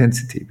that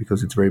intensity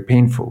because it's very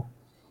painful.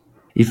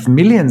 If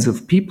millions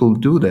of people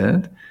do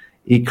that,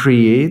 it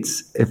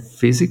creates a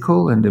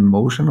physical and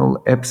emotional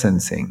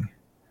absencing.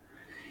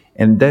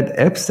 And that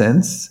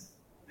absence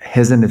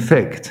has an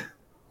effect.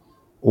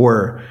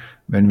 Or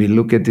when we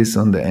look at this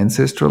on the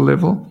ancestral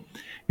level,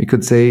 we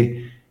could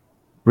say,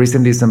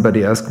 recently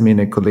somebody asked me in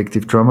a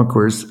collective trauma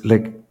course,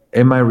 like,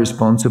 am I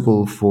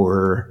responsible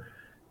for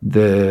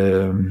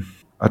the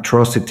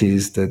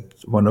atrocities that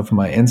one of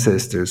my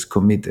ancestors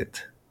committed?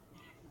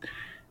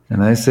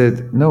 And I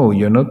said, no,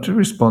 you're not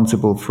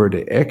responsible for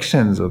the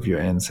actions of your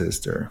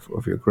ancestor,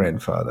 of your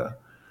grandfather.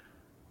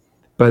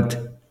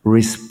 But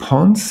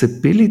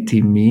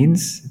responsibility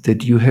means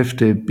that you have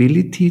the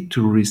ability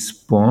to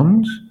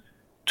respond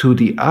to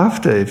the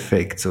after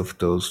effects of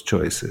those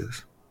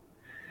choices.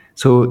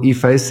 So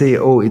if I say,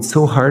 oh, it's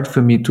so hard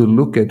for me to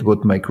look at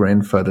what my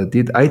grandfather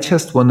did, I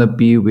just want to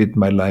be with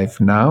my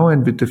life now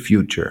and with the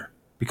future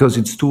because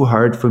it's too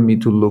hard for me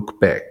to look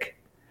back.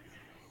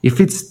 If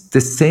it's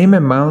the same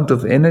amount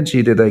of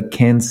energy that I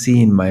can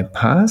see in my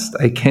past,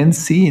 I can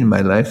see in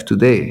my life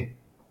today.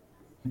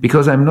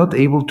 Because I'm not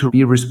able to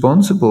be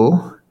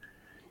responsible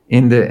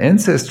in the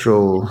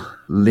ancestral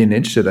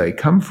lineage that I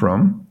come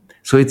from.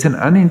 So it's an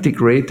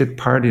unintegrated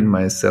part in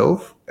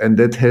myself, and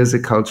that has a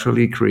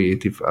culturally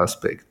creative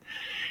aspect.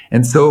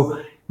 And so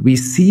we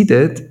see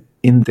that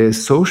in the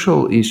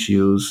social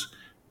issues,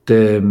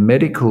 the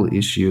medical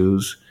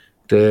issues,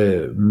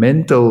 the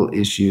mental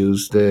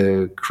issues,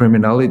 the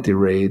criminality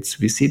rates.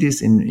 We see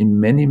this in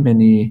many,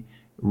 many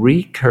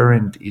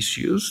recurrent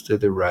issues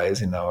that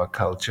arise in our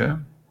culture.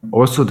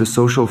 Also, the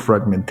social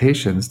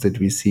fragmentations that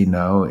we see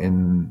now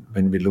in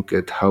when we look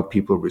at how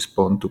people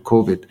respond to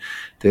COVID.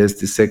 There's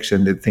the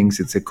section that thinks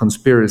it's a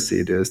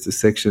conspiracy. There's the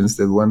sections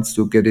that wants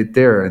to get it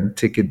there and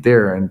take it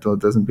there and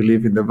doesn't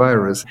believe in the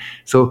virus.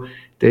 So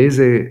there is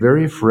a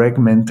very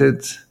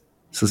fragmented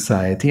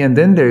society, and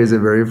then there is a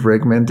very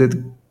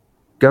fragmented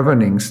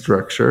governing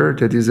structure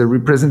that is a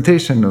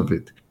representation of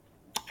it.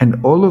 And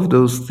all of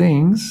those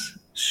things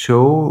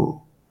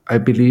show, I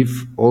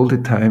believe, all the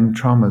time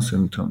trauma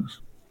symptoms.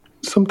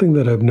 Something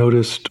that I've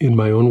noticed in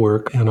my own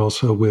work and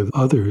also with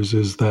others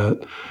is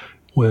that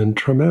when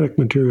traumatic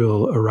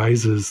material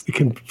arises, it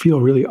can feel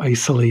really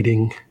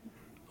isolating,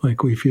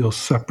 like we feel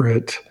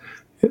separate.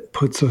 It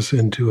puts us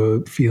into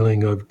a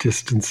feeling of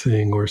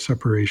distancing or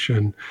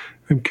separation.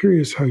 I'm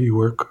curious how you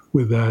work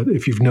with that,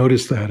 if you've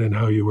noticed that and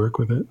how you work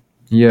with it.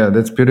 Yeah,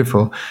 that's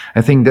beautiful.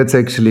 I think that's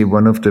actually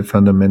one of the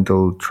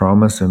fundamental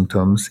trauma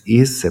symptoms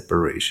is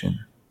separation.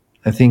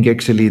 I think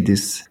actually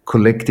this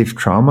collective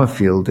trauma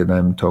field that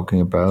I'm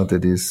talking about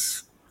that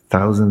is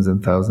thousands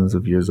and thousands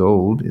of years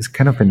old is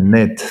kind of a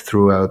net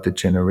throughout the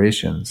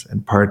generations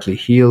and partly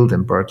healed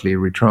and partly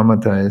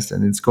re-traumatized,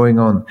 and it's going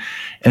on.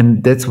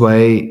 And that's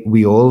why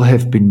we all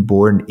have been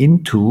born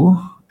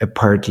into a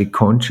partly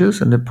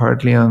conscious and a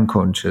partly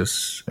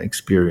unconscious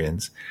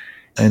experience.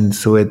 And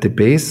so at the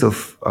base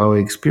of our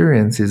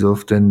experience is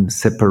often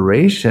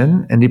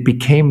separation, and it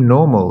became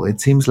normal.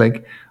 It seems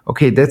like,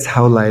 okay, that's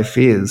how life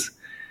is.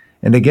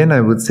 And again, I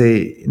would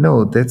say,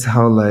 no, that's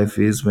how life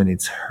is when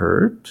it's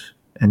hurt.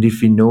 And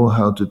if we know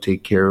how to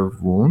take care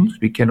of wounds,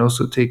 we can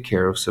also take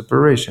care of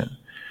separation.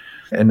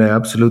 And I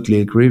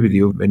absolutely agree with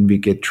you. When we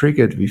get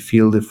triggered, we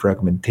feel the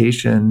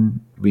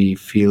fragmentation, we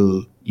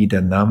feel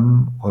either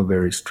numb or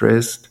very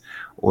stressed,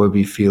 or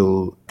we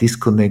feel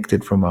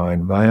disconnected from our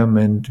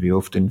environment. We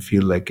often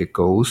feel like a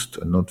ghost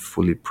or not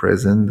fully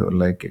present or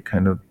like a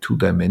kind of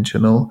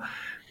two-dimensional.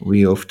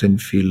 We often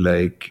feel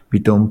like we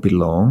don't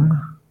belong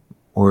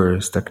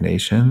or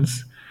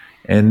stagnations.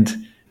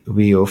 And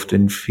we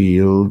often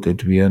feel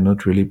that we are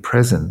not really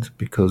present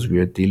because we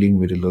are dealing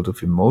with a lot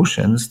of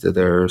emotions that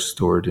are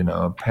stored in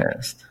our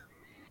past.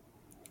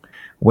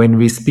 When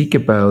we speak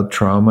about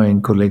trauma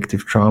and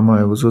collective trauma,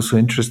 I was also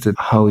interested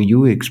how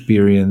you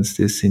experience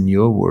this in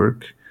your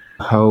work,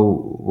 how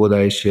what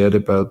I shared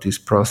about these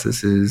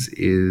processes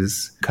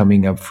is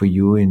coming up for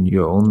you in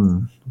your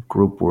own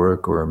group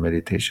work or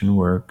meditation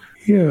work.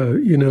 Yeah,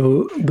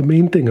 the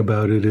main thing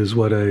about it is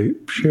what I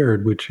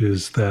shared, which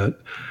is that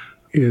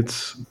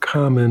it's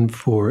common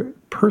for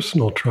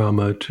personal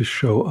trauma to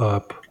show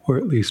up, or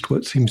at least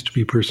what seems to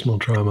be personal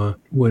trauma,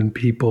 when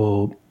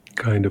people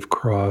kind of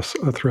cross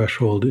a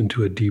threshold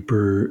into a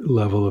deeper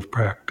level of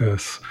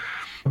practice.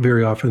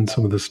 Very often,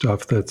 some of the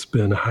stuff that's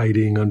been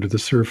hiding under the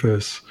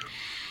surface,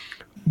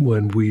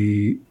 when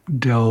we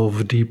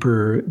delve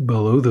deeper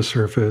below the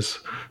surface,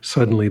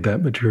 suddenly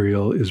that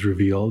material is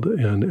revealed.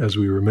 And as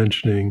we were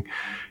mentioning,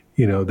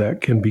 that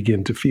can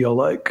begin to feel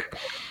like,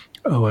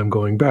 oh, I'm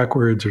going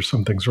backwards or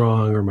something's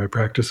wrong or my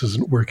practice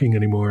isn't working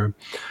anymore.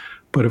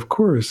 But of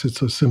course,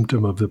 it's a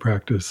symptom of the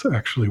practice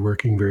actually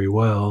working very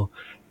well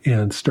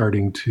and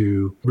starting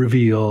to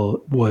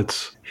reveal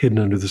what's hidden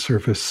under the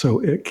surface so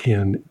it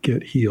can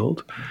get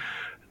healed.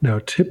 Now,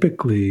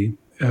 typically,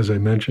 as I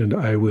mentioned,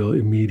 I will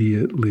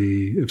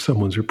immediately, if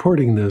someone's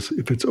reporting this,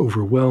 if it's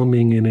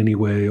overwhelming in any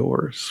way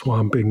or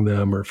swamping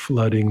them or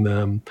flooding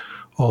them,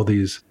 all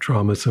these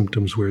trauma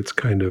symptoms where it's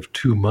kind of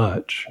too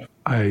much,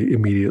 I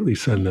immediately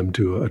send them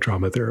to a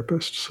trauma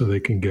therapist so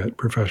they can get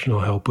professional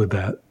help with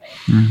that.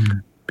 Mm-hmm.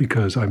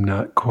 Because I'm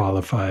not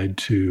qualified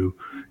to,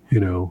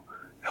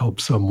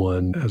 help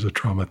someone as a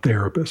trauma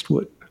therapist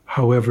would.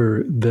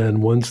 However,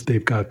 then once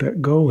they've got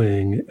that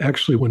going,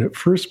 actually, when it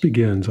first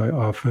begins, I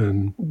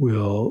often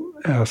will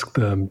ask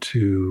them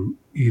to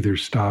either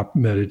stop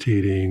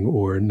meditating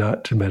or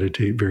not to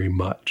meditate very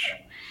much,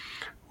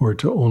 or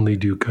to only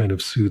do kind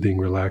of soothing,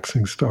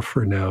 relaxing stuff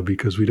for now,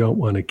 because we don't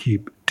want to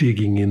keep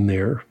digging in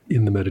there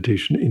in the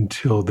meditation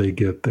until they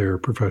get their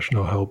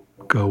professional help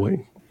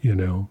going,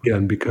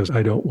 again, because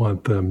I don't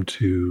want them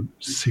to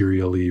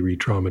serially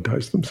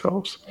re-traumatize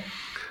themselves.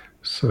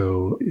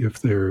 So if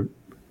they're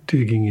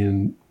digging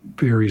in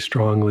very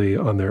strongly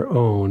on their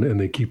own and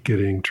they keep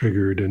getting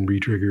triggered and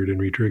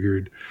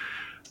re-triggered,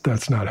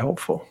 that's not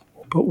helpful.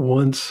 But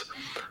once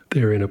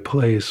they're in a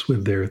place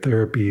with their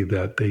therapy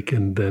that they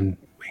can then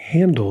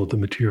handle the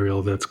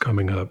material that's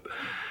coming up,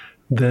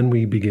 then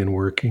we begin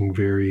working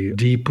very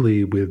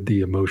deeply with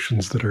the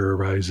emotions that are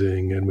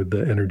arising and with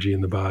the energy in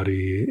the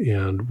body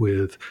and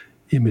with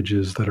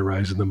images that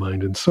arise in the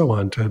mind and so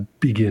on, to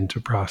begin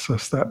to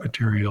process that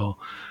material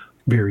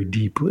very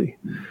deeply.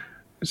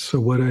 So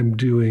what I'm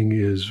doing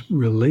is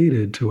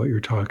related to what you're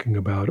talking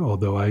about,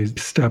 although I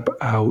step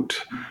out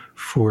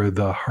for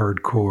the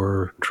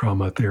hardcore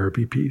trauma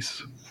therapy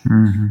piece.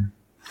 Mm-hmm.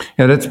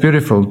 Yeah, that's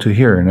beautiful to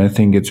hear. And I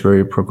think it's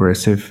very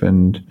progressive,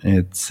 and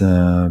it's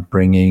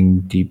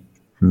bringing deep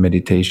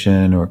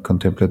meditation or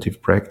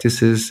contemplative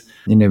practices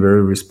in a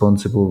very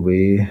responsible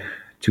way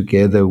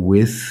together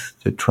with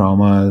the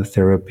trauma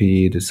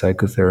therapy, the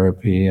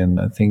psychotherapy. And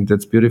I think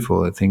that's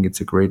beautiful. I think it's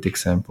a great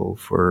example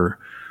for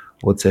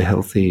what's a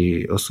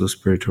healthy, also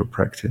spiritual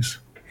practice.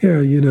 Yeah,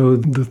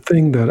 the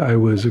thing that I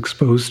was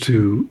exposed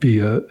to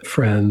via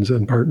friends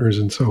and partners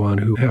and so on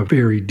who have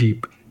very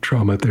deep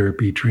trauma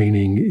therapy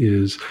training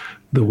is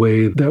the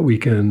way that we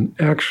can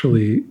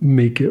actually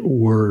make it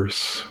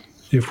worse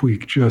if we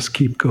just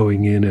keep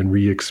going in and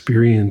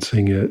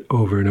re-experiencing it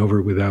over and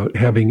over without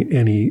having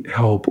any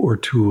help or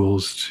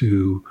tools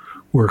to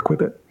work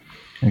with it.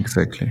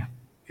 Exactly.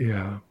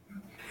 Yeah.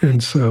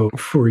 And so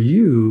for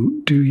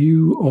you, do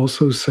you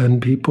also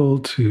send people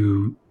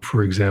to,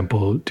 for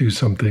example, do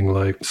something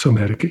like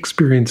somatic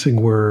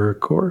experiencing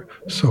work or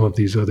some of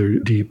these other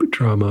deep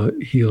trauma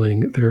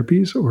healing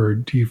therapies? Or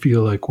do you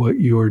feel like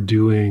what you're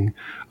doing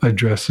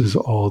addresses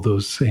all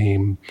those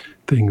same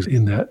things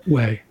in that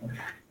way?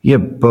 Yeah,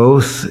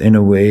 both in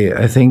a way.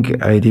 I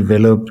think I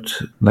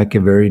developed like a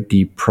very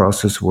deep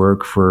process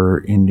work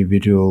for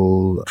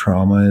individual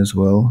trauma as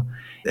well.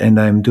 And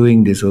I'm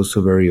doing this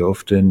also very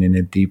often in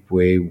a deep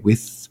way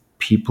with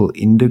people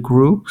in the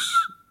groups.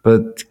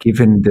 But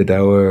given that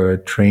our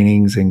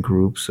trainings and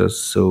groups are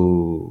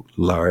so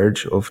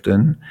large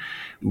often,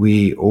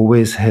 we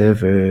always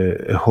have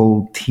a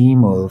whole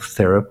team of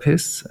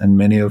therapists, and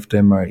many of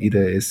them are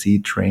either SE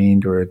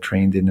trained or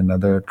trained in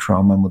another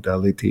trauma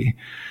modality.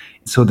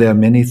 So there are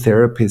many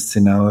therapists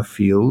in our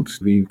field.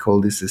 We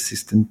call this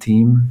assistant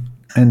team.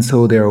 And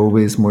so there are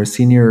always more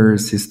senior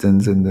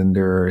assistants, and then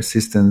there are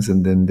assistants,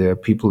 and then there are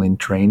people in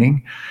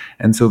training.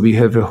 And so we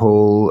have a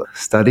whole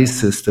study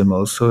system,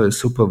 also a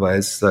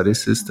supervised study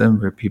system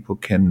where people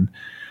can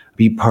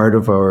be part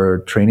of our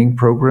training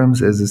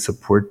programs as a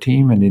support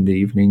team. And in the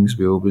evenings,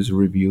 we always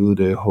review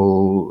the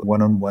whole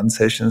one-on-one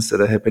sessions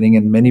that are happening.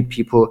 And many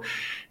people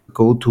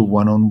go to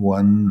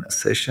one-on-one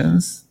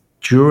sessions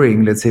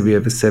during, let's say we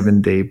have a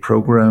 7-day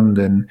program,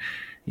 then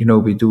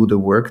we do the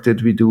work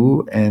that we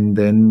do, and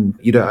then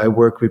either I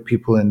work with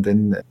people and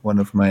then one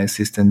of my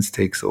assistants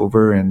takes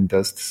over and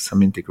does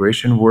some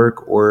integration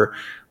work, or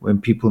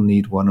when people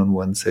need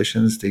one-on-one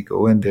sessions, they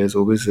go, and there's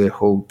always a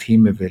whole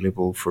team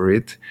available for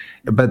it.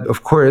 But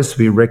of course,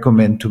 we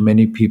recommend to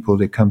many people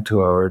that come to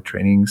our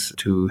trainings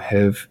to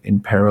have in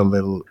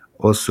parallel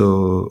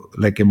also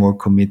like a more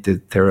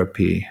committed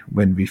therapy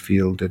when we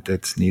feel that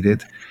that's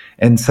needed.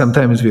 And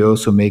sometimes we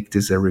also make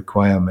this a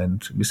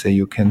requirement. We say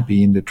you can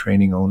be in the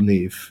training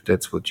only if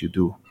that's what you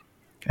do.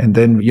 And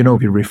then,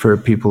 we refer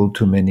people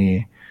to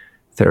many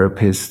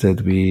therapists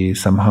that we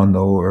somehow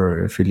know or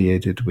are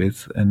affiliated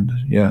with. And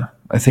yeah,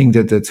 I think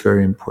that that's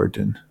very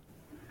important.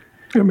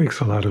 That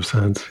makes a lot of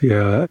sense.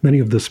 Yeah. Many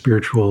of the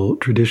spiritual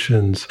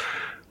traditions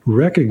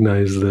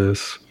recognize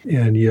this,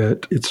 and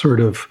yet it's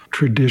sort of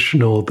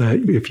traditional that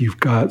if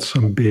you've got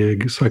some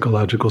big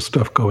psychological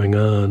stuff going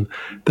on,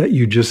 that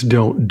you just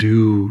don't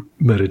do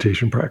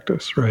meditation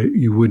practice, right?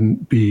 You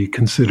wouldn't be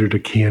considered a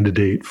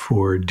candidate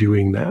for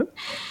doing that.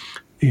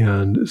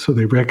 And so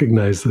they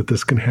recognize that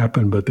this can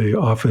happen, but they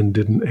often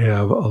didn't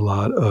have a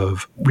lot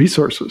of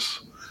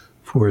resources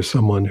for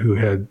someone who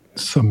had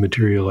some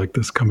material like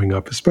this coming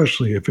up,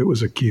 especially if it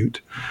was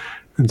acute.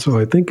 And so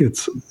I think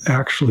it's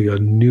actually a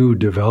new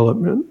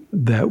development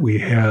that we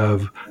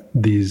have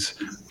these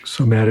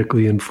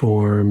somatically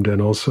informed and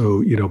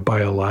also,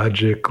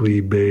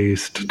 biologically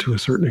based to a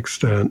certain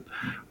extent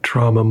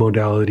trauma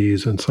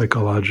modalities and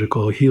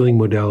psychological healing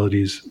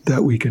modalities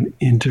that we can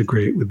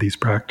integrate with these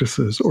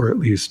practices, or at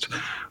least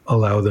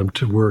allow them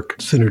to work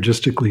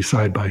synergistically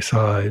side by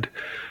side,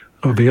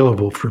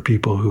 available for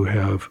people who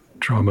have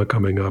trauma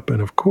coming up.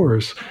 And of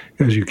course,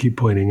 as you keep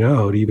pointing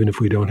out, even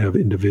if we don't have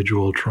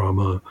individual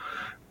trauma,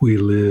 we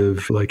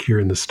live, like here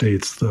in the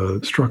States, the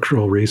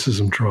structural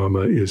racism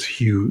trauma is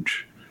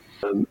huge.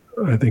 And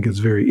I think it's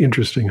very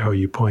interesting how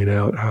you point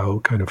out how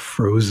kind of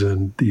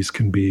frozen these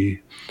can be.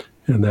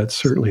 And that's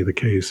certainly the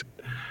case.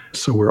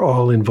 So we're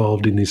all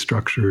involved in these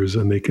structures,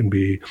 and they can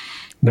be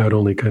not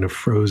only kind of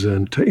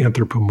frozen. To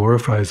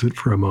anthropomorphize it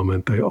for a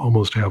moment, they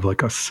almost have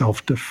like a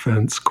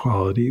self-defense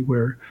quality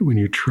where when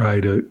you try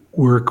to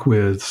work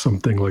with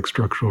something like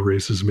structural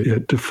racism,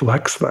 it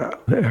deflects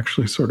that. It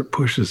actually sort of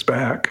pushes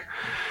back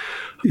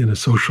in a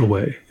social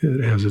way.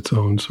 It has its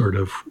own sort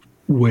of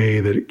way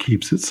that it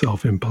keeps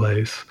itself in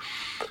place.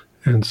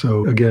 And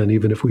so, again,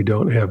 even if we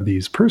don't have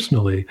these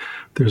personally,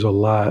 there's a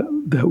lot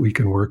that we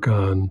can work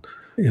on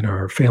in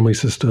our family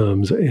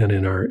systems and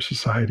in our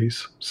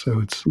societies. So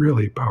it's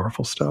really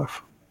powerful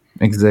stuff.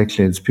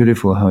 Exactly. It's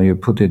beautiful how you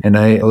put it. And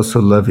I also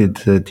love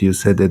it that you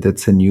said that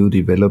it's a new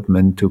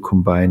development to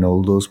combine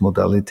all those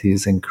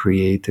modalities and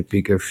create a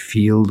bigger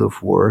field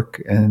of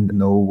work and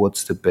know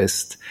what's the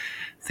best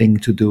thing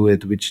to do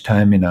at which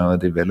time in our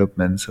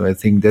development. So I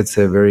think that's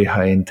a very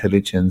high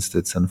intelligence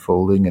that's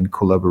unfolding, and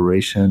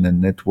collaboration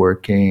and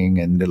networking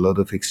and a lot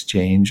of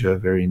exchange are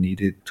very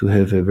needed to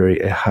have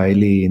a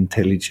highly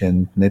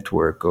intelligent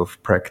network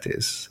of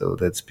practice. So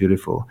that's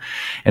beautiful.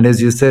 And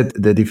as you said,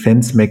 the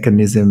defense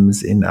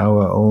mechanisms in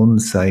our own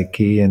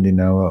psyche and in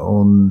our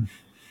own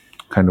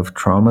kind of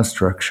trauma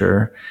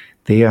structure,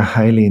 they are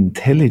highly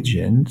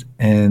intelligent,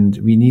 and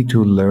we need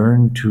to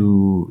learn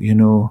to,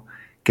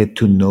 get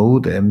to know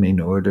them in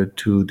order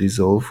to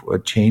dissolve or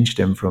change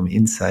them from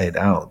inside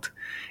out.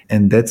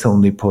 And that's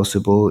only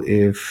possible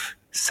if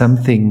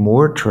something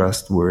more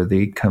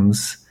trustworthy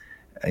comes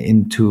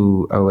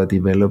into our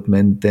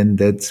development than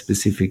that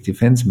specific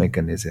defense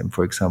mechanism.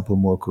 For example,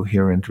 more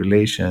coherent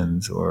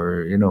relations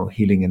or,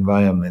 healing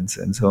environments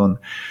and so on.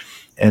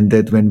 And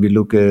that when we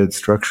look at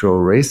structural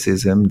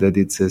racism, that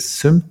it's a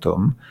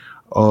symptom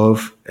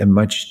of a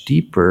much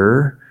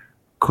deeper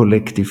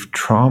collective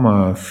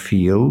trauma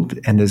field.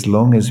 And as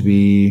long as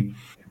we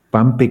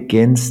bump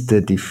against the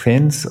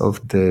defense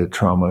of the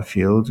trauma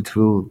field, it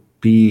will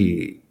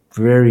be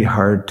very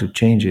hard to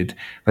change it.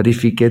 But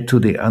if we get to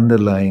the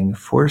underlying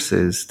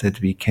forces that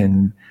we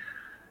can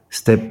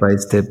step by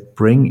step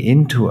bring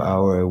into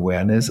our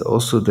awareness,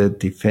 also that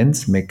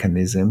defense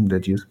mechanism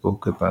that you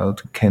spoke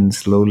about can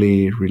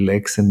slowly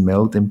relax and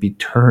melt and be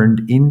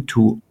turned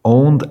into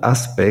owned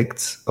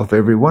aspects of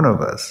every one of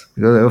us.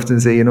 Because I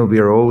often say, we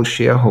are all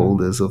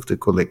shareholders of the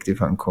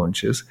collective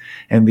unconscious,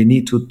 and we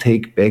need to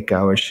take back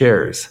our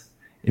shares.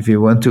 If we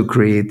want to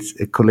create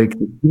a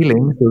collective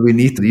healing, so we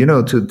need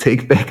to, to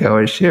take back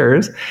our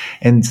shares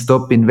and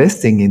stop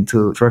investing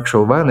into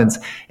structural violence.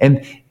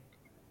 And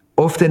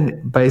often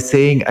by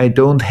saying I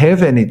don't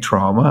have any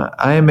trauma,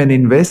 I am an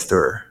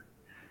investor.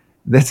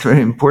 That's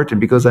very important,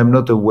 because I'm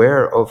not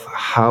aware of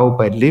how,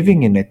 by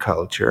living in a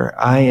culture,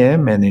 I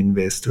am an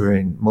investor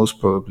in, most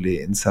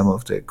probably, in some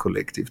of the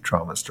collective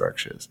trauma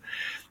structures.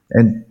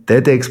 And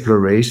that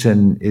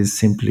exploration is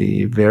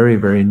simply very,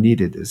 very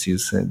needed, as you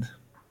said.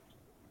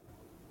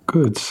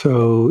 Good.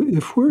 So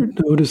if we're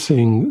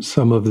noticing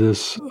some of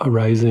this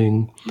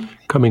arising,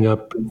 coming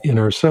up in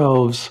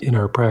ourselves, in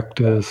our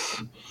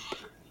practice,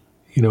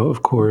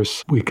 of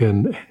course, we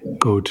can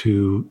go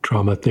to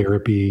trauma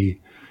therapy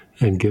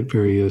and get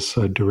various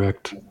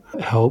direct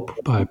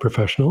help by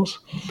professionals.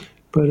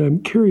 But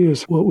I'm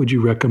curious, what would you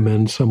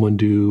recommend someone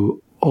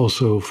do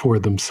also for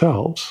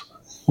themselves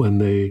when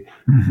they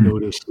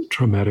notice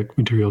traumatic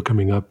material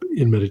coming up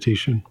in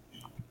meditation?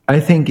 I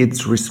think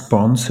it's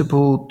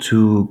responsible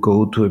to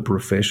go to a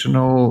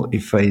professional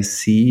if I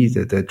see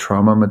that the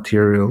trauma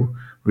material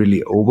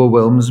really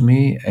overwhelms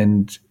me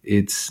and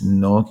it's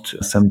not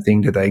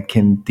something that I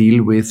can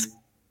deal with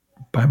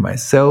by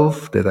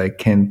myself, that I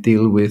can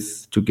deal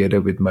with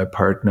together with my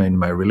partner in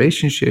my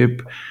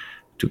relationship,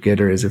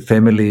 together as a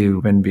family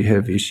when we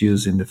have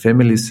issues in the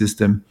family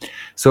system.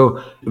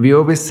 So we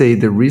always say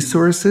the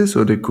resources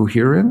or the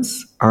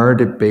coherence are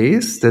the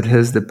base that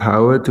has the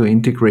power to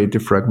integrate the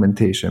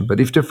fragmentation. But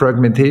if the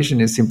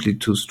fragmentation is simply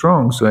too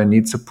strong, so I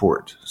need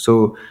support.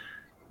 So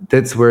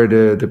that's where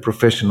the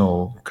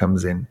professional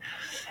comes in.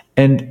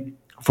 And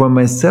for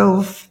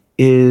myself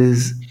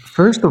is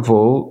first of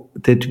all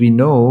that we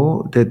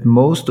know that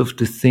most of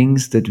the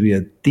things that we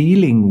are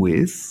dealing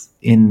with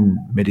in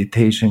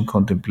meditation,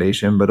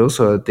 contemplation, but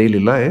also our daily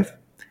life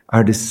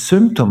are the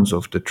symptoms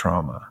of the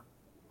trauma.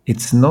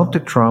 It's not the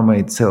trauma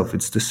itself,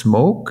 it's the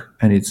smoke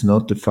and it's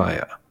not the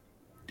fire.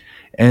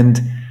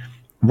 And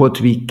what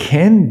we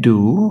can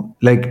do,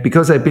 like,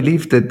 because I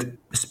believe that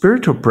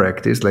spiritual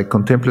practice, like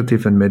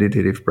contemplative and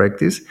meditative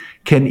practice,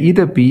 can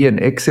either be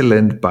an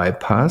excellent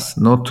bypass,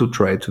 not to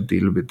try to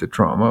deal with the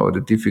trauma or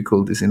the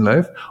difficulties in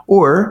life,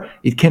 or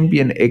it can be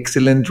an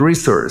excellent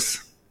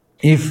resource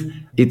if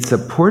it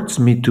supports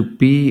me to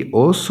be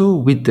also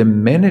with the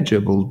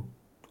manageable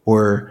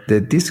or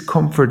the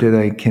discomfort that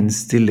I can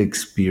still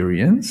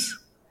experience,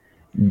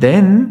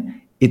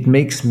 then it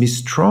makes me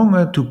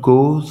stronger to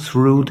go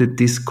through the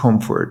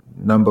discomfort.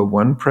 Number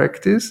one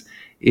practice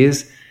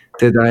is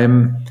that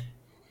I'm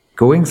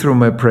going through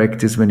my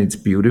practice when it's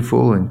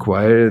beautiful and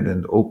quiet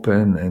and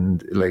open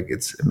and like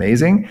it's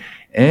amazing.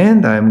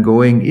 And I'm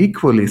going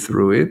equally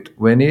through it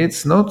when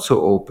it's not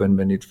so open,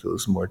 when it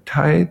feels more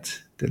tight,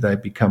 that I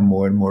become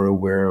more and more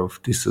aware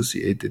of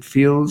dissociated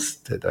feels,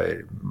 that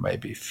I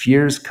maybe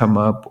fears come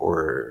up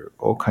or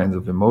all kinds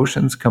of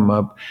emotions come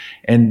up,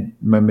 and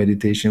my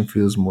meditation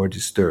feels more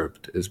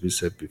disturbed, as we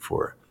said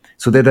before.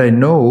 So that I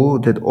know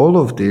that all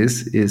of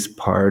this is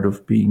part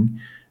of being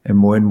a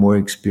more and more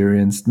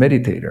experienced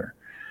meditator.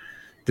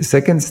 The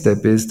second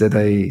step is that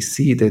I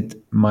see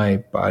that my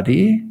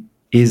body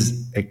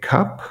is a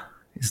cup,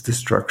 is the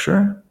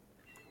structure.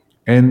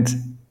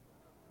 And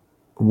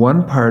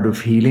one part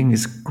of healing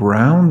is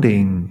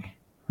grounding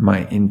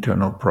my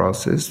internal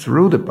process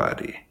through the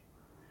body.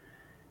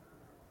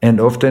 And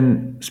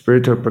often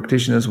spiritual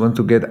practitioners want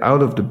to get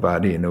out of the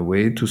body in a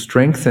way to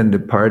strengthen the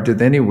part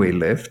that anyway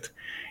left.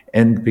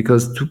 And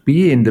because to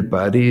be in the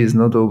body is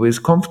not always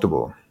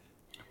comfortable.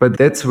 But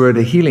that's where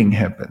the healing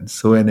happens.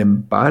 So an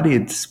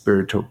embodied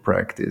spiritual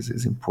practice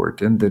is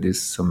important that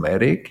is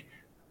somatic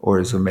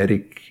or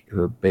somatic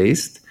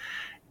based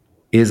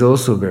is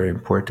also very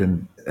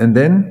important. And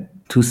then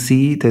to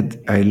see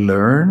that I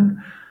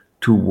learn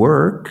to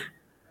work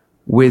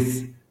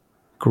with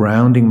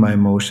grounding my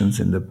emotions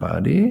in the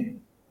body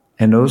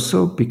and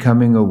also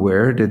becoming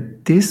aware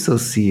that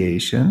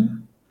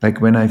dissociation,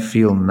 like when I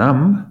feel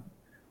numb,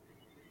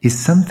 is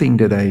something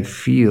that I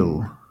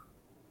feel.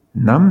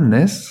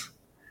 Numbness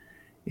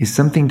is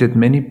something that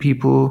many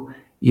people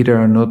either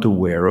are not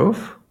aware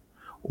of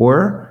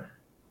or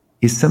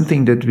is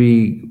something that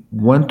we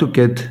want to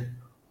get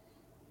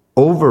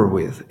over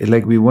with.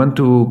 Like we want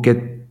to get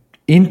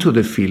into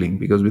the feeling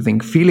because we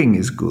think feeling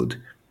is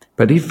good.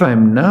 But if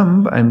I'm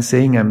numb, I'm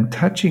saying I'm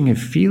touching a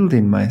field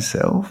in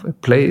myself, a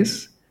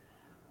place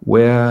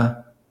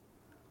where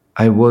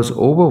I was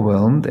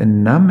overwhelmed,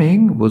 and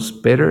numbing was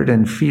better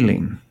than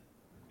feeling.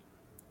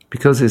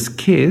 Because as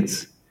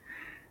kids,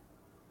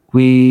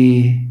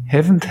 we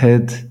haven't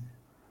had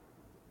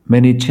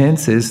many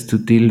chances to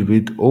deal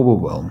with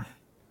overwhelm.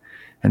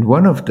 And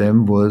one of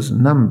them was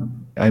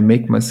numb. I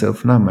make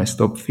myself numb. I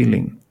stop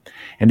feeling.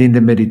 And in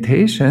the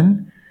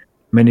meditation,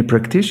 many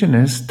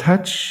practitioners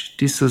touch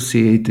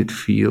dissociated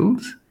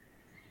fields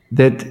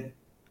that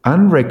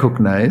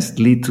unrecognized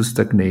lead to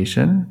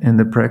stagnation in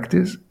the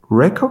practice.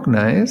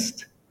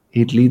 Recognized,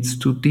 it leads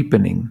to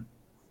deepening.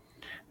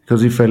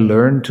 Because if I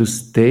learn to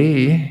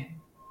stay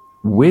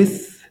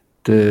with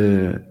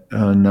the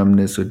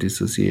numbness or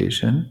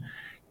dissociation,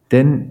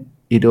 then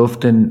it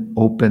often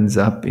opens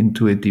up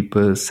into a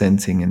deeper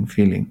sensing and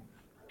feeling.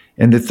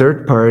 And the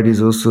third part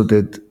is also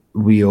that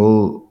we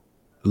all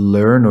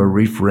learn or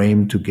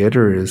reframe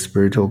together as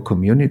spiritual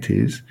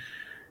communities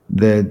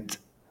that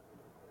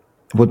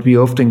what we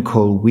often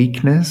call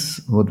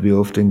weakness, what we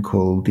often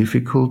call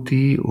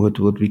difficulty, what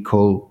we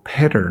call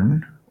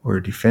pattern or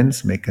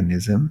defense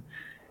mechanism,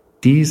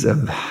 these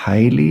are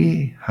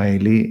highly,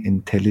 highly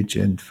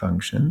intelligent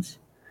functions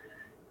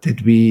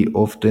that we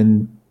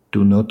often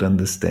do not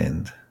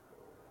understand.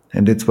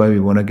 And that's why we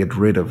want to get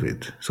rid of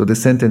it. So the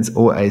sentence,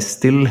 oh, I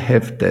still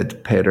have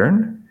that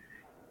pattern,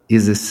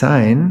 is a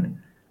sign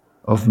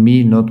of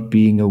me not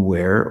being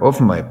aware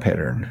of my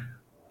pattern.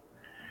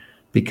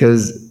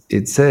 Because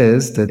it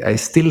says that I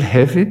still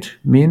have it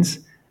means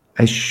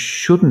I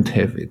shouldn't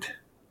have it.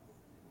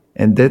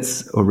 And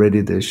that's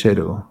already the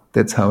shadow.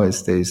 That's how I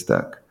stay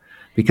stuck.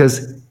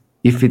 Because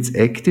if it's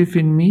active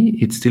in me,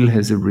 it still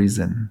has a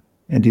reason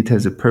and it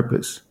has a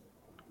purpose.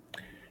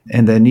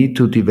 And I need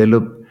to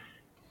develop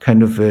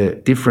kind of a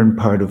different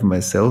part of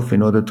myself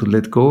in order to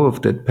let go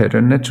of that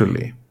pattern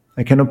naturally.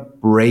 I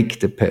cannot break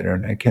the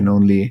pattern. I can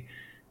only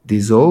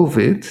dissolve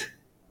it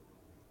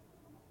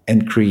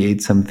and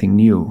create something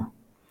new.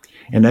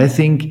 And I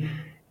think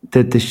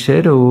that the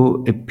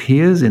shadow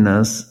appears in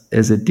us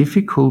as a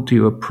difficulty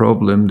or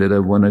problem that I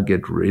want to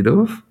get rid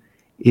of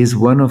is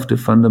one of the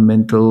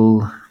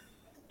fundamental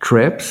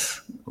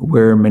traps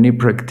where many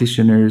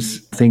practitioners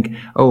think,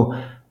 oh,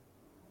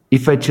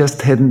 if I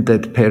just hadn't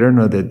that pattern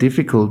or that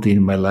difficulty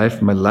in my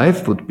life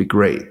would be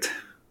great.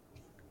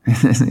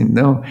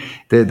 No,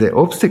 the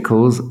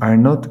obstacles are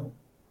not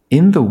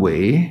in the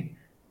way,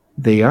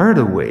 they are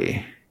the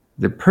way.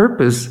 The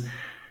purpose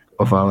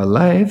of our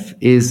life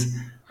is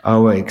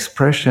our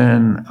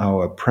expression,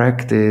 our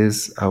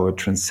practice, our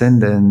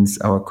transcendence,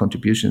 our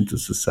contribution to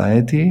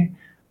society.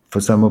 For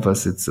some of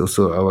us, it's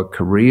also our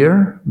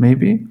career,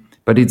 maybe,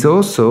 but it's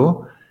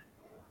also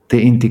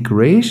the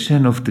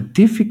integration of the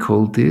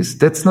difficulties.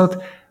 That's not,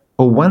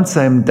 oh, once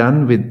I'm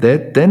done with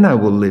that, then I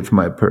will live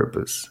my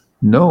purpose.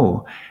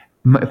 No,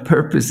 my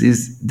purpose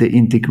is the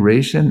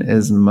integration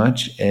as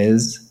much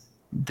as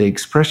the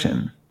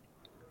expression.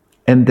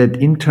 And that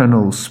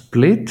internal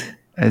split,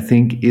 I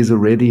think, is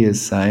already a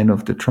sign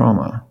of the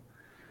trauma.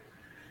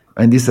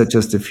 And these are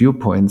just a few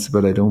points,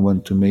 but I don't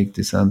want to make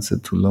this answer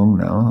too long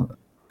now,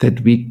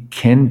 that we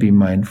can be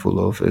mindful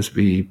of as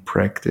we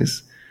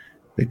practice,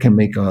 that can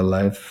make our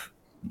life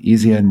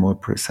easier and more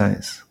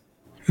precise.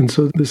 And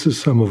so this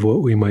is some of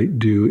what we might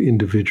do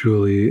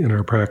individually in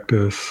our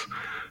practice,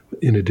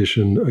 in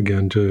addition,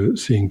 again, to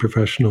seeing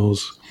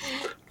professionals.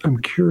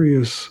 I'm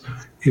curious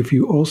if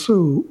you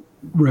also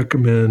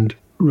recommend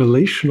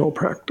relational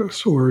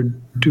practice or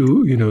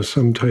do,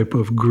 some type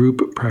of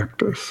group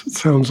practice. It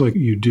sounds like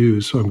you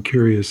do, so I'm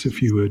curious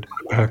if you would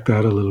unpack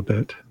that a little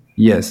bit.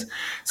 Yes.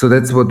 So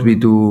that's what we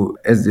do,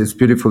 as it's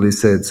beautifully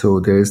said.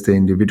 So there's the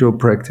individual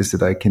practice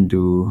that I can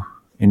do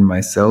in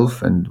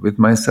myself and with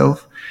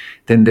myself.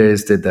 Then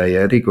there's the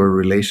dyadic or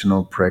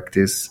relational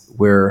practice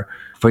where,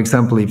 for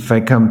example, if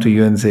I come to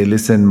you and say,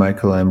 listen,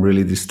 Michael, I'm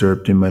really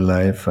disturbed in my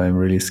life. I'm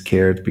really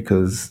scared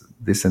because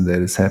this and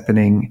that is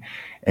happening.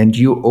 And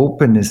you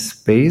open a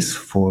space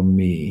for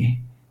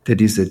me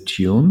that is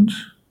attuned,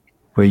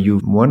 where you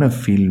want to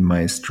feel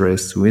my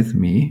stress with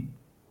me,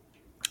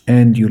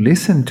 and you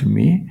listen to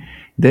me,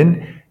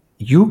 then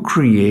you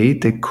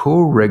create a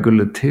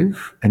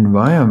co-regulative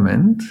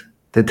environment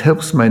that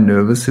helps my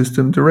nervous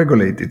system to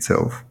regulate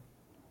itself.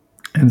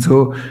 And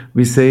so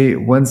we say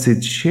once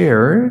it's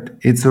shared,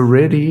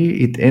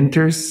 it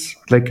enters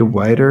like a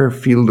wider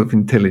field of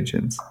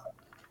intelligence,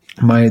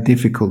 my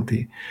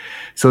difficulty.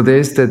 So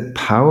there's that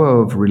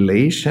power of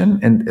relation,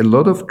 and a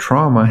lot of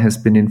trauma has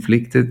been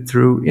inflicted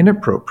through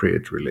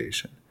inappropriate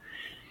relation.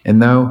 And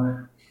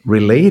now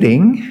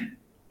relating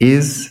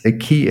is a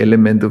key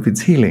element of its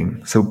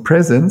healing. So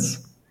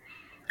presence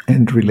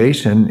and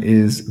relation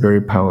is very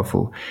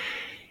powerful.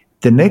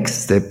 The next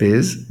step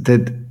is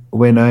that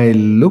when I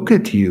look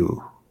at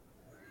you,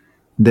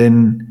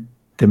 then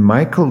the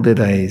Michael that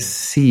I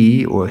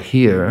see or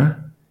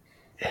hear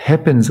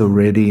happens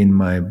already in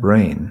my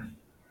brain.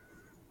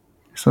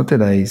 It's not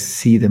that I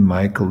see the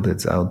Michael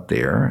that's out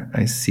there.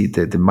 I see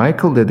that the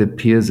Michael that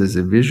appears as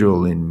a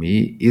visual in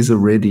me is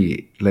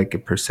already like a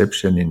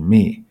perception in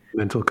me.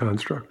 Mental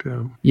construct,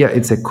 yeah. Yeah,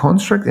 it's a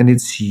construct, and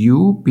it's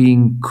you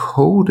being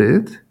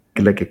coded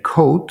like a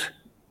coat.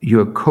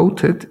 You're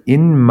coated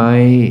in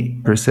my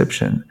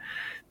perception.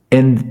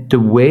 And the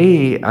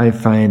way I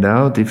find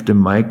out if the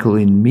Michael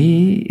in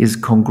me is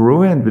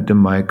congruent with the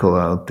Michael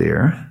out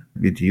there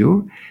with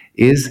you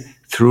is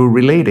through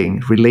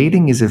relating.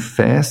 Relating is a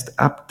fast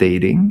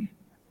updating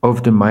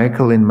of the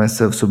Michael in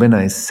myself. So when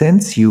I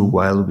sense you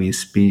while we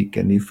speak,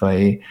 and if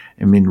I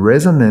am in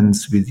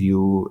resonance with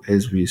you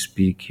as we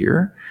speak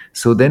here,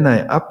 so then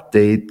I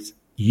update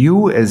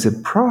you as a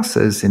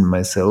process in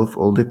myself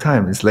all the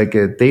time. It's like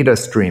a data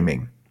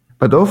streaming.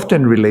 But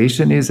often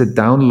relation is a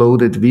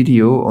downloaded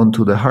video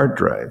onto the hard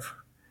drive,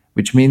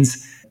 which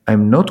means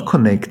I'm not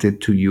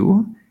connected to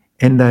you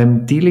and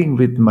I'm dealing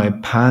with my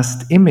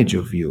past image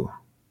of you.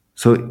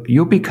 So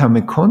you become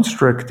a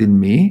construct in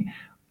me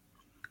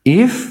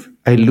if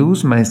I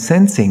lose my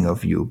sensing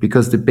of you,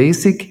 because the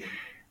basic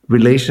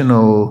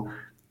relational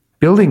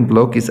building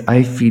block is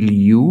I feel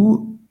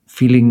you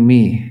feeling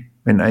me.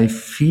 When I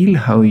feel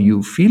how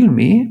you feel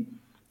me,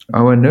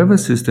 our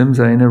nervous systems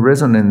are in a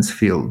resonance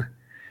field.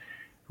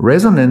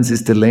 Resonance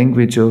is the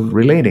language of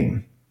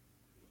relating.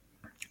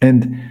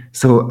 And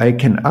so I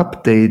can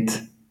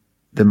update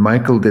the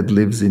Michael that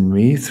lives in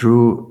me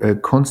through a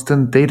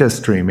constant data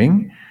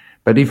streaming,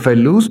 But if I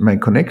lose my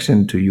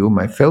connection to you,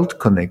 my felt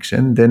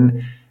connection,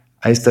 then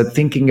I start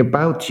thinking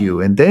about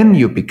you, and then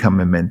you become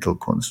a mental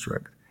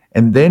construct.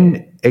 And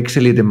then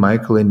actually the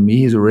Michael in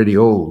me is already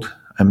old.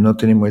 I'm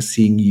not anymore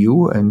seeing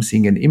you, I'm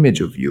seeing an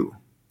image of you.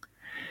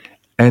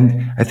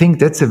 And I think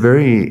that's a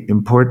very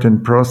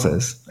important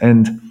process.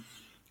 And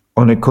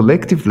on a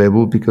collective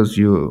level, because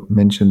you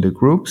mentioned the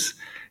groups,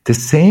 the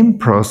same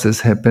process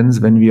happens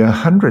when we are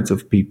hundreds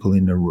of people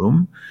in a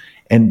room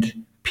and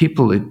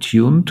people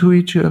attune to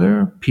each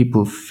other,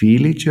 people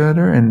feel each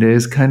other, and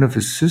there's kind of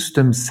a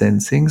system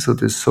sensing. So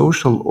the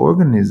social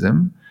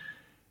organism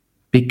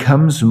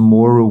becomes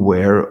more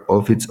aware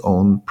of its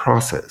own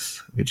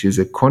process, which is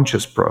a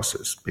conscious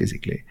process,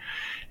 basically.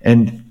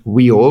 And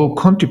we all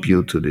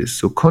contribute to this.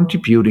 So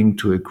contributing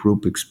to a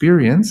group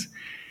experience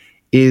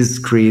is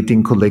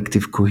creating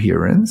collective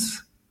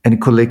coherence.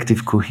 And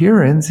collective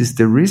coherence is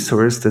the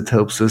resource that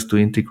helps us to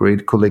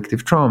integrate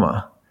collective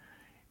trauma.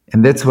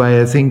 And that's why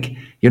I think,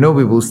 we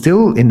will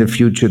still in the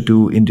future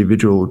do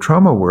individual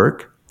trauma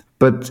work,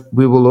 but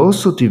we will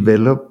also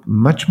develop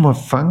much more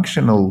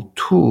functional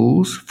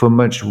tools for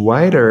much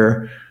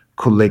wider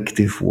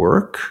collective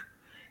work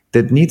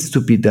that needs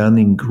to be done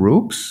in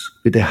groups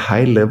with a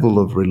high level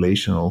of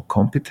relational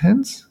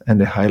competence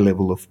and a high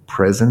level of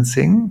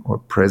presencing or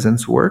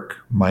presence work,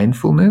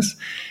 mindfulness,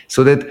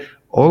 so that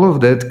all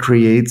of that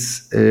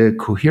creates a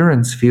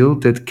coherence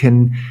field that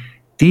can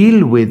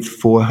deal with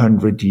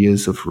 400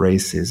 years of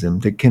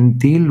racism, that can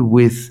deal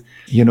with,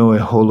 a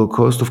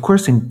Holocaust, of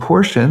course, in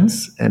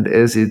portions and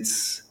as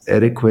it's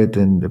adequate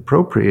and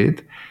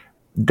appropriate.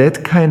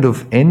 That kind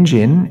of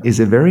engine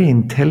is a very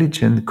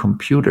intelligent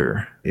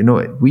computer.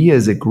 We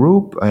as a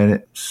group are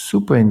a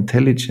super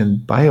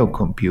intelligent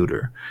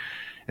biocomputer,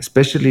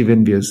 especially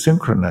when we are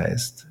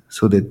synchronized.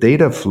 So the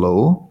data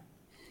flow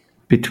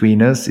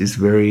between us is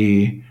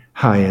very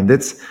high. And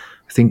that's,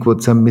 I think,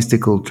 what some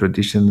mystical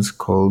traditions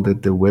call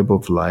the web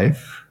of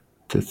life.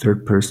 The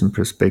third person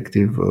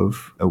perspective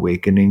of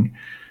awakening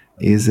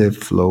is a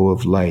flow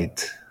of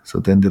light. So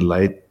then the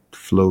light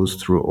flows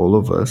through all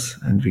of us,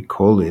 and we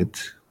call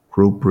it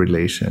group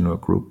relation or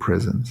group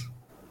presence.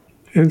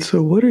 And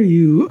so what are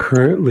you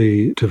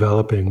currently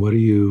developing? What are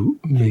you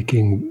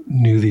making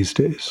new these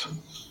days?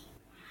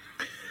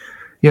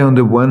 Yeah, on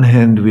the one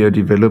hand, we are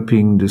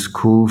developing the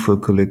School for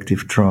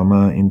Collective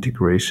Trauma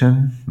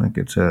Integration. Like,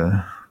 it's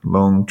a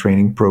long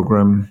training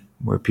program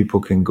where people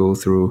can go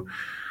through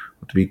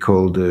what we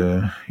call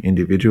the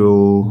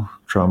individual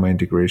trauma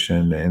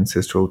integration, the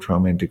ancestral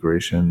trauma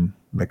integration,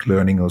 like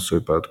learning also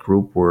about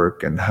group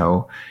work and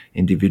how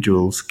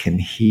individuals can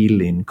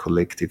heal in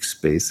collective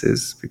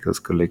spaces, because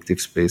collective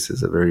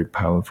spaces are very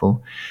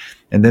powerful.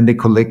 And then the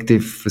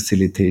collective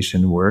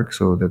facilitation work.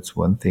 So that's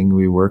one thing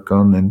we work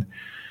on. And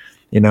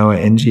in our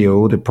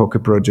NGO, the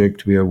Pocket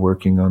Project, we are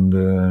working on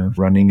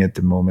running at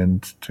the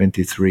moment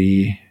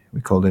 23,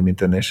 we call them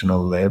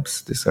international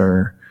labs. These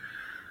are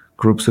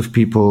groups of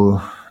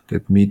people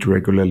that meet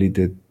regularly,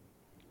 that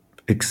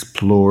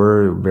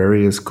explore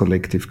various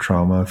collective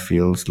trauma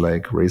fields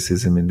like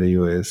racism in the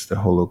US, the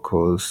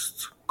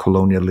Holocaust,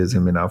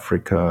 colonialism in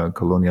Africa,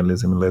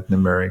 colonialism in Latin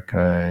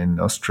America, in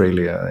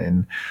Australia,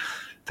 in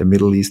the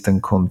Middle Eastern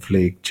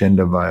conflict,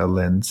 gender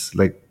violence,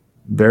 like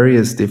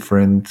various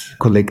different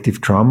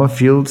collective trauma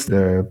fields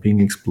that are being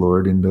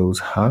explored in those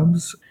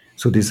hubs.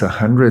 So these are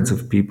hundreds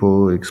of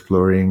people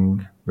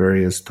exploring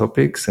various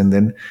topics. And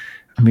then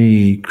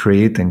we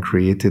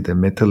created a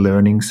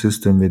meta-learning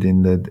system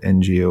within that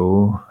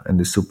NGO and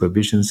the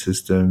supervision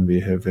system. We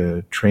have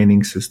a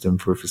training system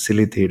for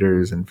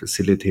facilitators and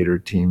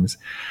facilitator teams.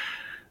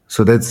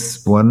 So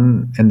that's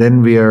one. And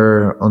then we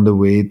are on the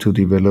way to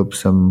develop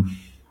some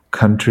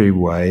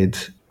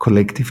countrywide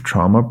collective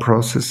trauma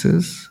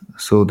processes,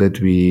 so that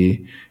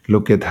we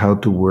look at how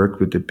to work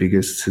with the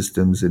biggest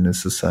systems in a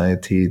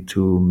society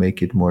to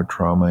make it more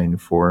trauma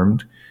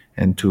informed,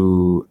 and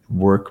to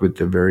work with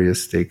the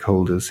various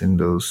stakeholders in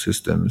those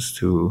systems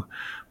to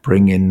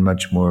bring in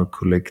much more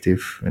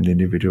collective and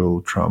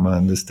individual trauma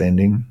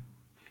understanding.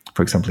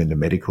 For example, in the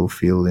medical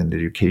field, in the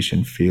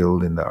education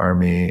field, in the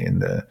army,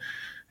 in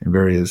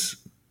various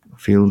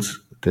fields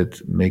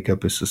that make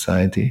up a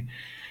society.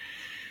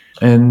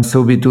 And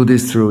so we do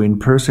this through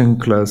in-person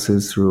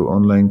classes, through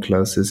online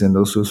classes, and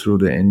also through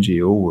the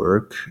NGO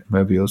work,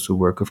 where we also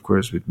work, of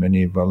course, with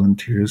many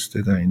volunteers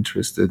that are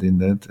interested in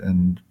that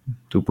and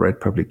do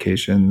write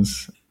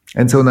publications.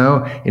 And so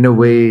now, in a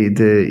way,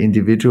 the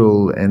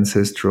individual,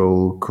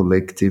 ancestral,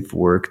 collective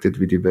work that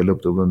we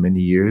developed over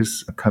many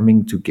years are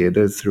coming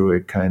together through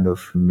a kind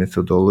of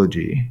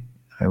methodology,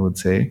 I would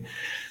say,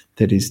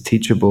 that is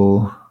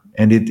teachable.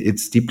 And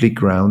it's deeply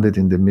grounded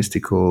in the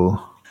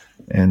mystical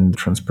and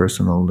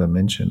transpersonal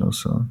dimension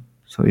also.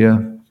 So yeah,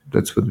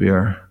 that's what we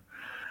are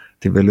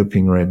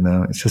developing right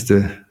now. It's just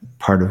a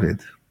part of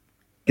it.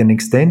 An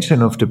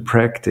extension of the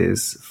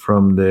practice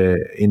from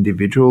the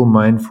individual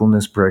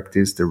mindfulness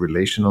practice, the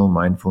relational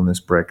mindfulness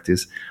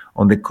practice.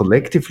 On the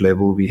collective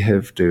level, we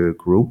have the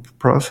group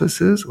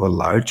processes or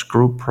large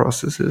group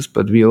processes,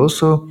 but we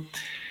also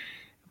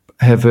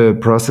have a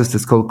process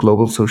that's called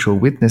global social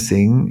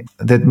witnessing.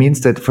 That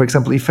means that, for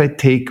example, if I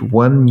take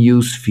one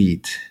news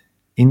feed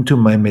into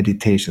my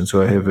meditation,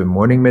 so I have a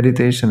morning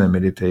meditation, I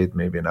meditate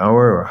maybe an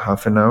hour or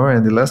half an hour,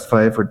 and the last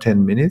 5 or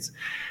 10 minutes,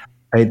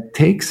 I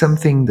take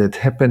something that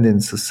happened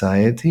in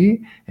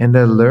society and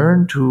I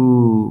learn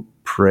to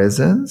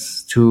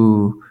presence,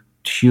 to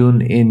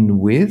tune in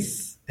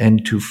with,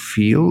 and to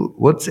feel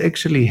what's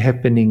actually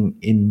happening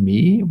in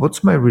me,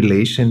 what's my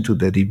relation to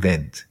that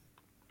event.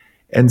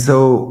 And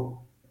so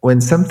when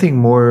something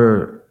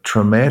more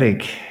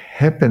traumatic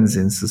happens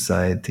in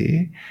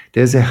society,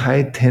 there's a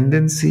high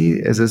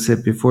tendency, as I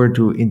said before,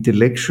 to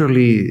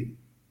intellectually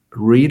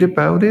read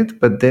about it,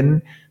 but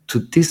then to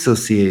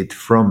dissociate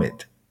from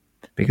it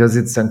because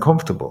it's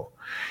uncomfortable.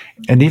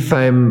 And if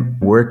I'm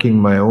working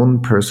my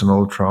own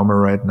personal trauma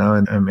right now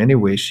and I'm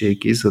anyway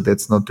shaky, so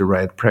that's not the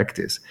right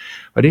practice.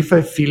 But if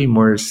I feel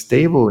more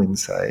stable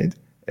inside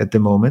at the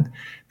moment,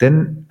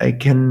 then I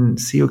can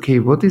see, okay,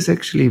 what is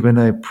actually when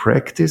I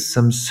practice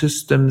some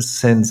system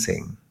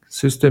sensing?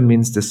 System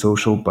means the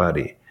social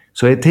body.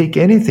 So I take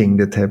anything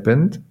that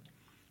happened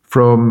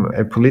from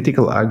a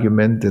political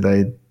argument that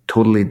I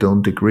totally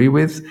don't agree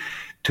with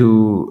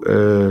to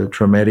a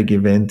traumatic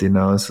event in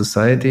our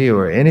society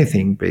or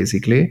anything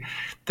basically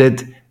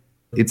that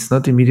it's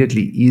not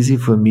immediately easy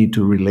for me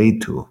to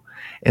relate to.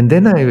 And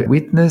then I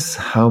witness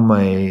how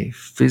my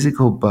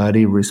physical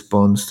body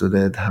responds to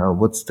that,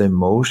 what's the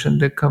emotion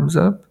that comes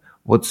up,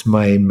 what's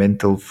my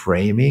mental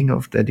framing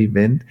of that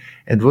event,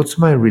 and what's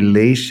my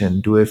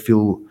relation. Do I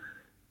feel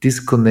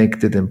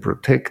disconnected and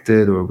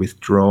protected or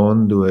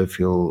withdrawn? Do I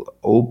feel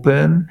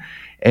open?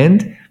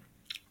 And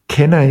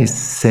can I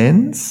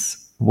sense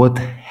what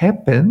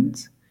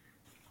happened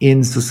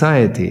in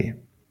society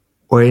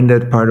or in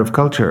that part of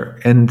culture?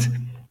 And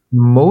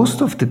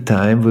most of the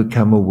time, we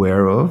come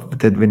aware of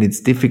that when it's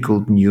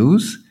difficult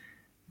news,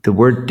 the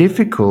word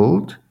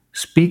difficult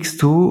speaks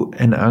to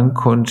an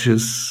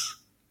unconscious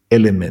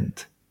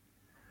element.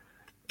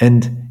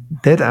 And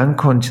that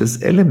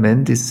unconscious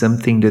element is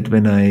something that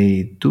when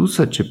I do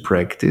such a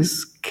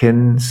practice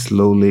can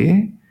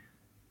slowly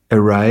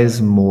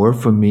arise more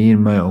for me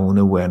in my own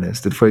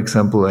awareness. That, for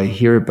example, I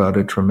hear about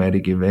a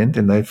traumatic event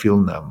and I feel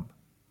numb.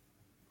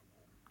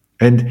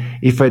 And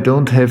if I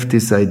don't have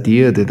this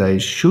idea that I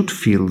should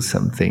feel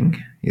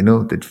something,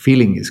 that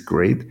feeling is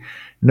great.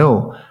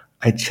 No,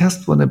 I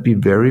just want to be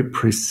very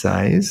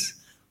precise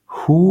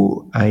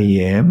who I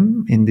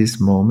am in this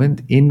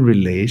moment in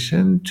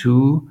relation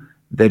to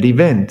that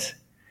event.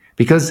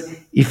 Because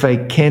if I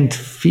can't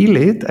feel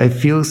it, I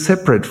feel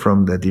separate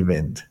from that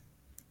event.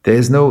 There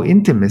is no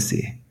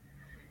intimacy.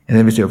 And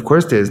then we say, of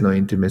course, there is no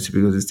intimacy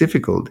because it's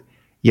difficult.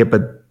 Yeah,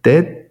 but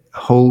that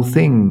whole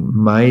thing,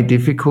 my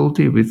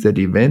difficulty with that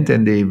event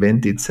and the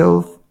event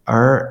itself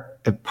are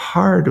a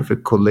part of a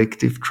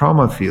collective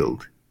trauma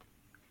field.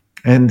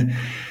 And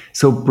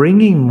so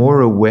bringing more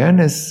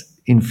awareness,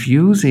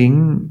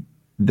 infusing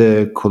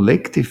the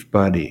collective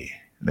body,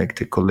 like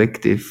the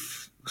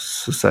collective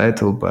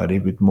societal body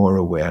with more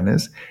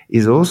awareness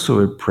is also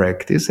a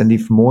practice. And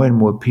if more and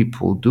more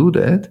people do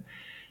that,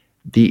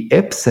 the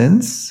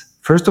absence,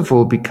 first of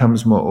all,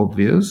 becomes more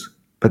obvious.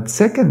 But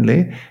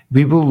secondly,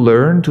 we will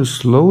learn to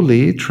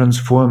slowly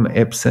transform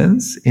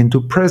absence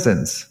into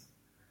presence.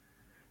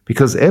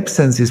 Because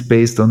absence is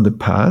based on the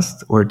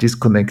past or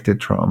disconnected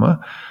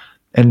trauma,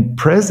 and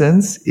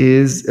presence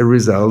is a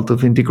result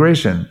of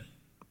integration.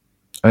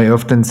 I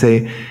often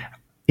say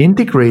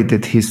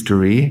integrated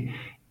history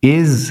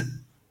is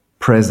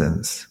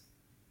presence.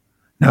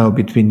 Now,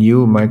 between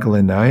you, Michael,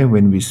 and I,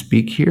 when we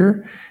speak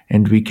here,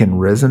 and we can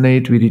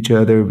resonate with each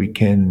other, we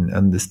can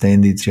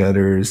understand each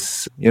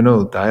other's,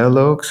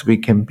 dialogues, we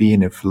can be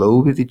in a flow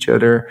with each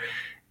other.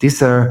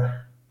 These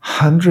are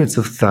hundreds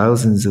of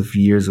thousands of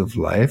years of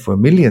life or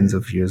millions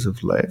of years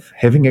of life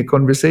having a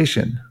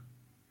conversation.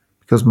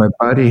 Because my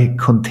body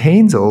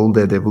contains all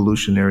that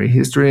evolutionary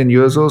history and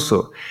yours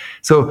also.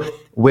 So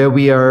where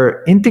we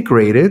are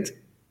integrated,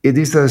 it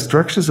is our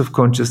structures of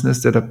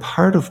consciousness that are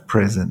part of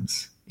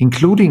presence,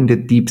 including the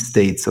deep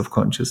states of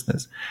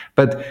consciousness.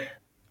 But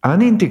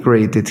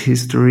unintegrated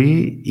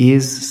history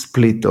is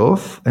split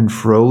off and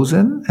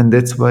frozen, and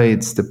that's why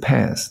it's the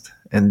past.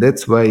 And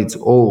that's why it's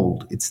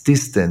old, it's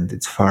distant,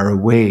 it's far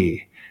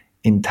away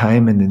in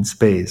time and in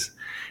space.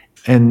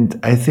 And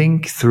I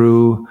think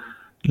through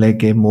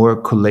like a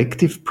more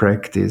collective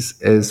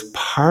practice as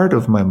part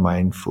of my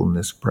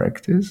mindfulness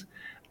practice,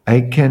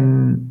 I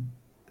can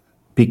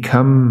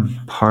become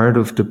part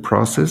of the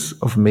process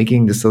of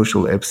making the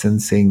social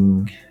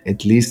absencing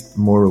at least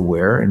more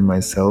aware in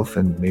myself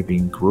and maybe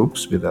in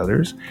groups with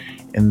others,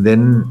 and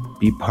then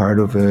be part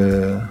of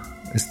a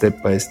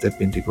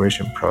step-by-step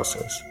integration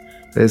process.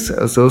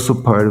 It's also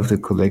part of the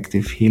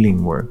collective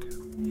healing work.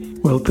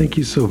 Well, thank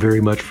you so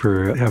very much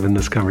for having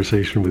this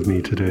conversation with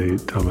me today,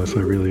 Thomas.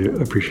 I really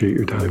appreciate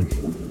your time.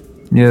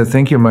 Yeah,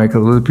 thank you,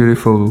 Michael. What a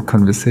beautiful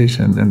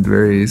conversation and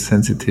very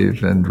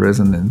sensitive and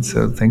resonant.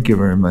 So thank you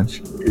very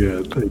much.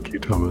 Yeah, thank you,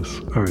 Thomas.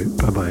 All right,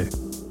 bye-bye.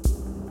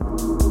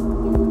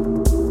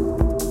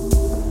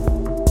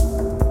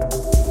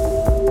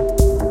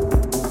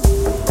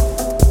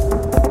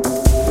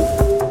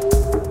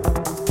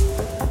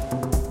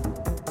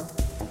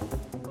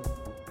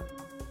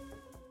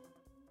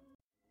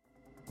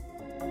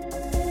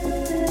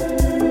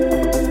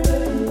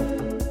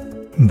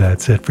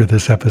 That's it for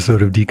this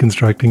episode of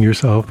Deconstructing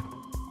Yourself.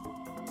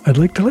 I'd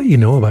like to let you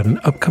know about an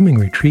upcoming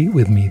retreat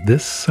with me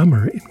this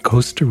summer in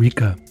Costa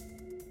Rica.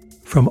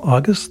 From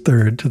August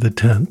 3rd to the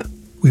 10th,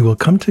 we will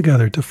come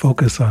together to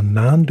focus on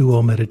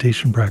non-dual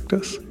meditation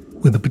practice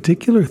with a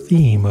particular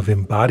theme of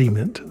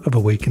embodiment of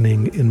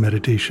awakening in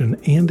meditation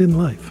and in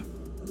life.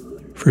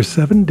 For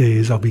 7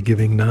 days, I'll be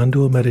giving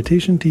non-dual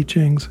meditation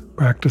teachings,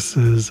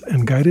 practices,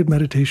 and guided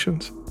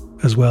meditations,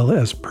 as well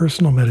as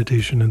personal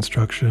meditation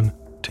instruction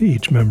to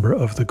each member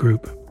of the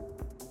group.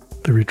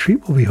 The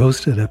retreat will be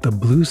hosted at the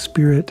Blue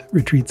Spirit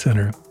Retreat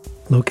Center,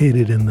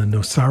 located in the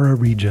Nosara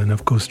region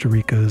of Costa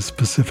Rica's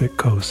Pacific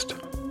coast.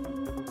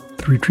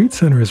 The retreat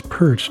center is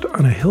perched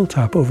on a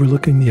hilltop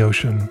overlooking the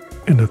ocean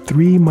and a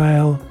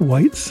 3-mile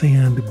white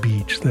sand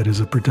beach that is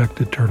a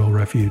protected turtle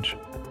refuge.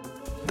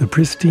 The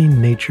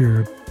pristine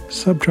nature,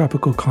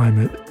 subtropical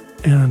climate,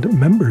 and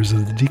members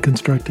of the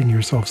Deconstructing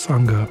Yourself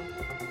Sangha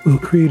will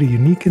create a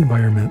unique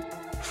environment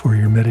for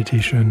your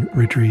meditation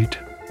retreat.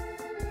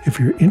 If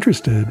you're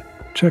interested,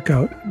 check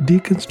out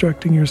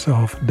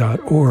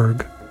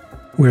deconstructingyourself.org,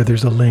 where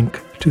there's a link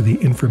to the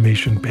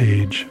information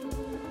page.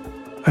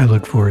 I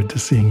look forward to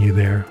seeing you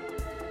there.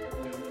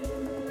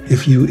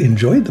 If you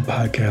enjoyed the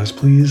podcast,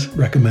 please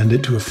recommend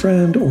it to a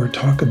friend or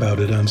talk about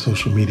it on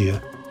social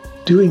media.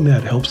 Doing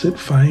that helps it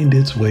find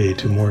its way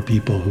to more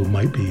people who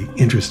might be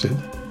interested.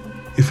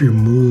 If you're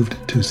moved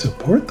to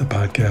support the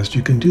podcast,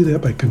 you can do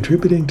that by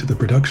contributing to the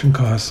production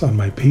costs on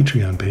my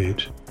Patreon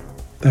page.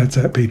 That's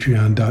at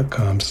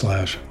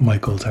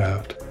patreon.com/Michael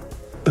Taft.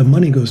 The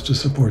money goes to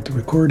support the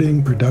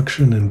recording,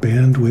 production, and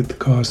bandwidth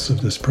costs of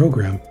this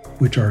program,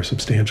 which are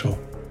substantial.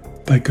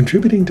 By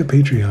contributing to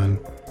Patreon,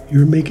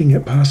 you're making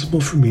it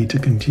possible for me to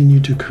continue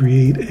to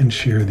create and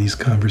share these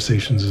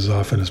conversations as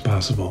often as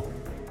possible.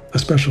 A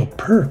special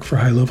perk for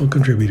high-level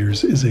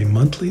contributors is a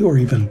monthly or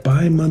even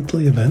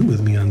bi-monthly event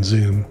with me on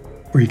Zoom,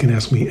 where you can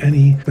ask me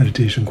any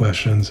meditation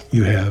questions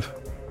you have.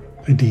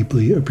 I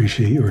deeply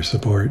appreciate your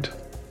support.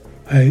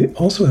 I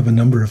also have a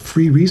number of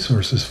free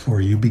resources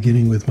for you,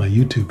 beginning with my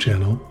YouTube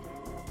channel.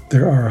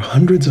 There are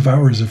hundreds of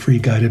hours of free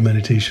guided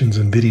meditations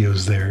and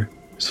videos there,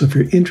 so if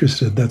you're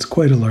interested, that's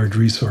quite a large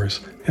resource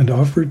and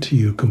offered to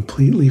you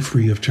completely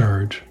free of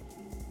charge.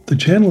 The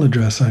channel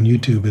address on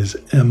YouTube is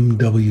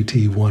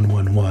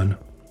MWT111,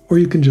 or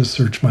you can just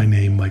search my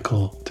name,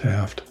 Michael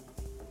Taft.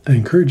 I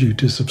encourage you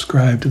to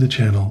subscribe to the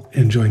channel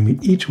and join me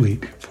each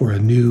week for a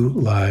new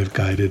live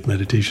guided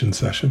meditation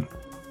session.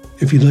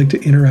 If you'd like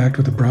to interact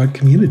with a broad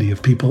community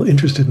of people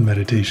interested in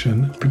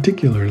meditation,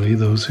 particularly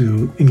those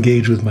who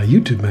engage with my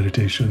YouTube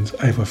meditations,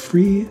 I have a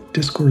free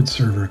Discord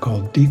server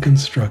called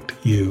Deconstruct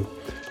U.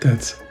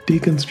 That's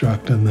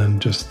Deconstruct and then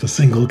just the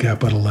single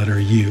capital letter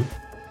U.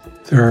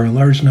 There are a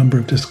large number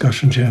of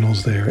discussion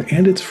channels there,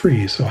 and it's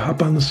free, so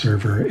hop on the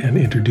server and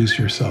introduce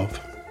yourself.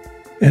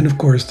 And of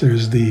course,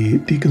 there's the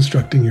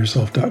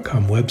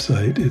deconstructingyourself.com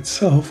website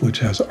itself, which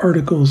has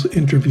articles,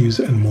 interviews,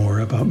 and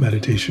more about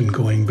meditation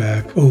going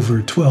back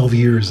over 12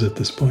 years at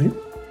this point.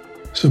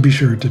 So be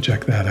sure to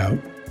check that out.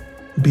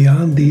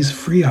 Beyond these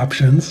free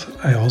options,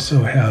 I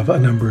also have a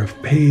number of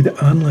paid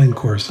online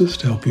courses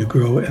to help you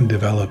grow and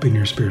develop in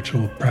your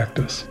spiritual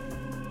practice.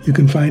 You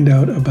can find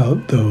out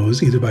about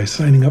those either by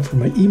signing up for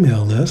my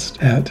email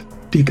list at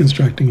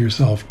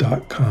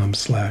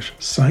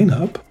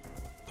deconstructingyourself.com/signup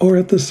or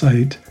at the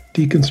site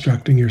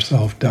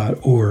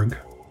deconstructingyourself.org.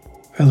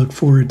 I look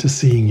forward to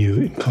seeing you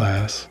in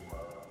class.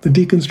 The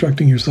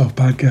Deconstructing Yourself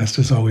podcast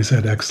has always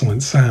had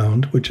excellent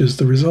sound, which is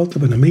the result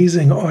of an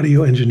amazing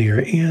audio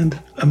engineer and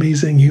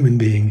amazing human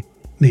being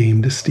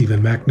named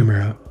Stephen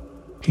McNamara.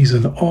 He's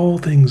an all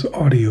things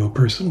audio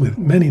person with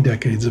many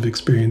decades of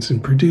experience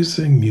in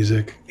producing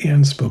music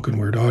and spoken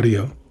word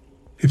audio.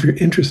 If you're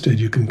interested,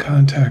 you can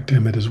contact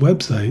him at his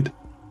website,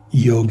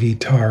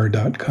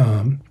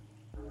 yogitar.com.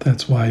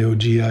 That's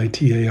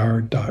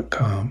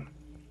yogitar.com.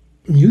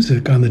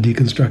 Music on the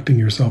Deconstructing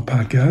Yourself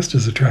podcast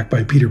is a track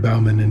by Peter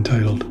Bauman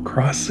entitled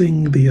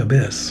Crossing the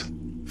Abyss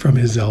from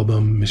his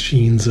album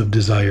Machines of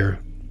Desire.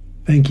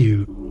 Thank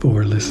you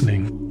for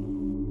listening.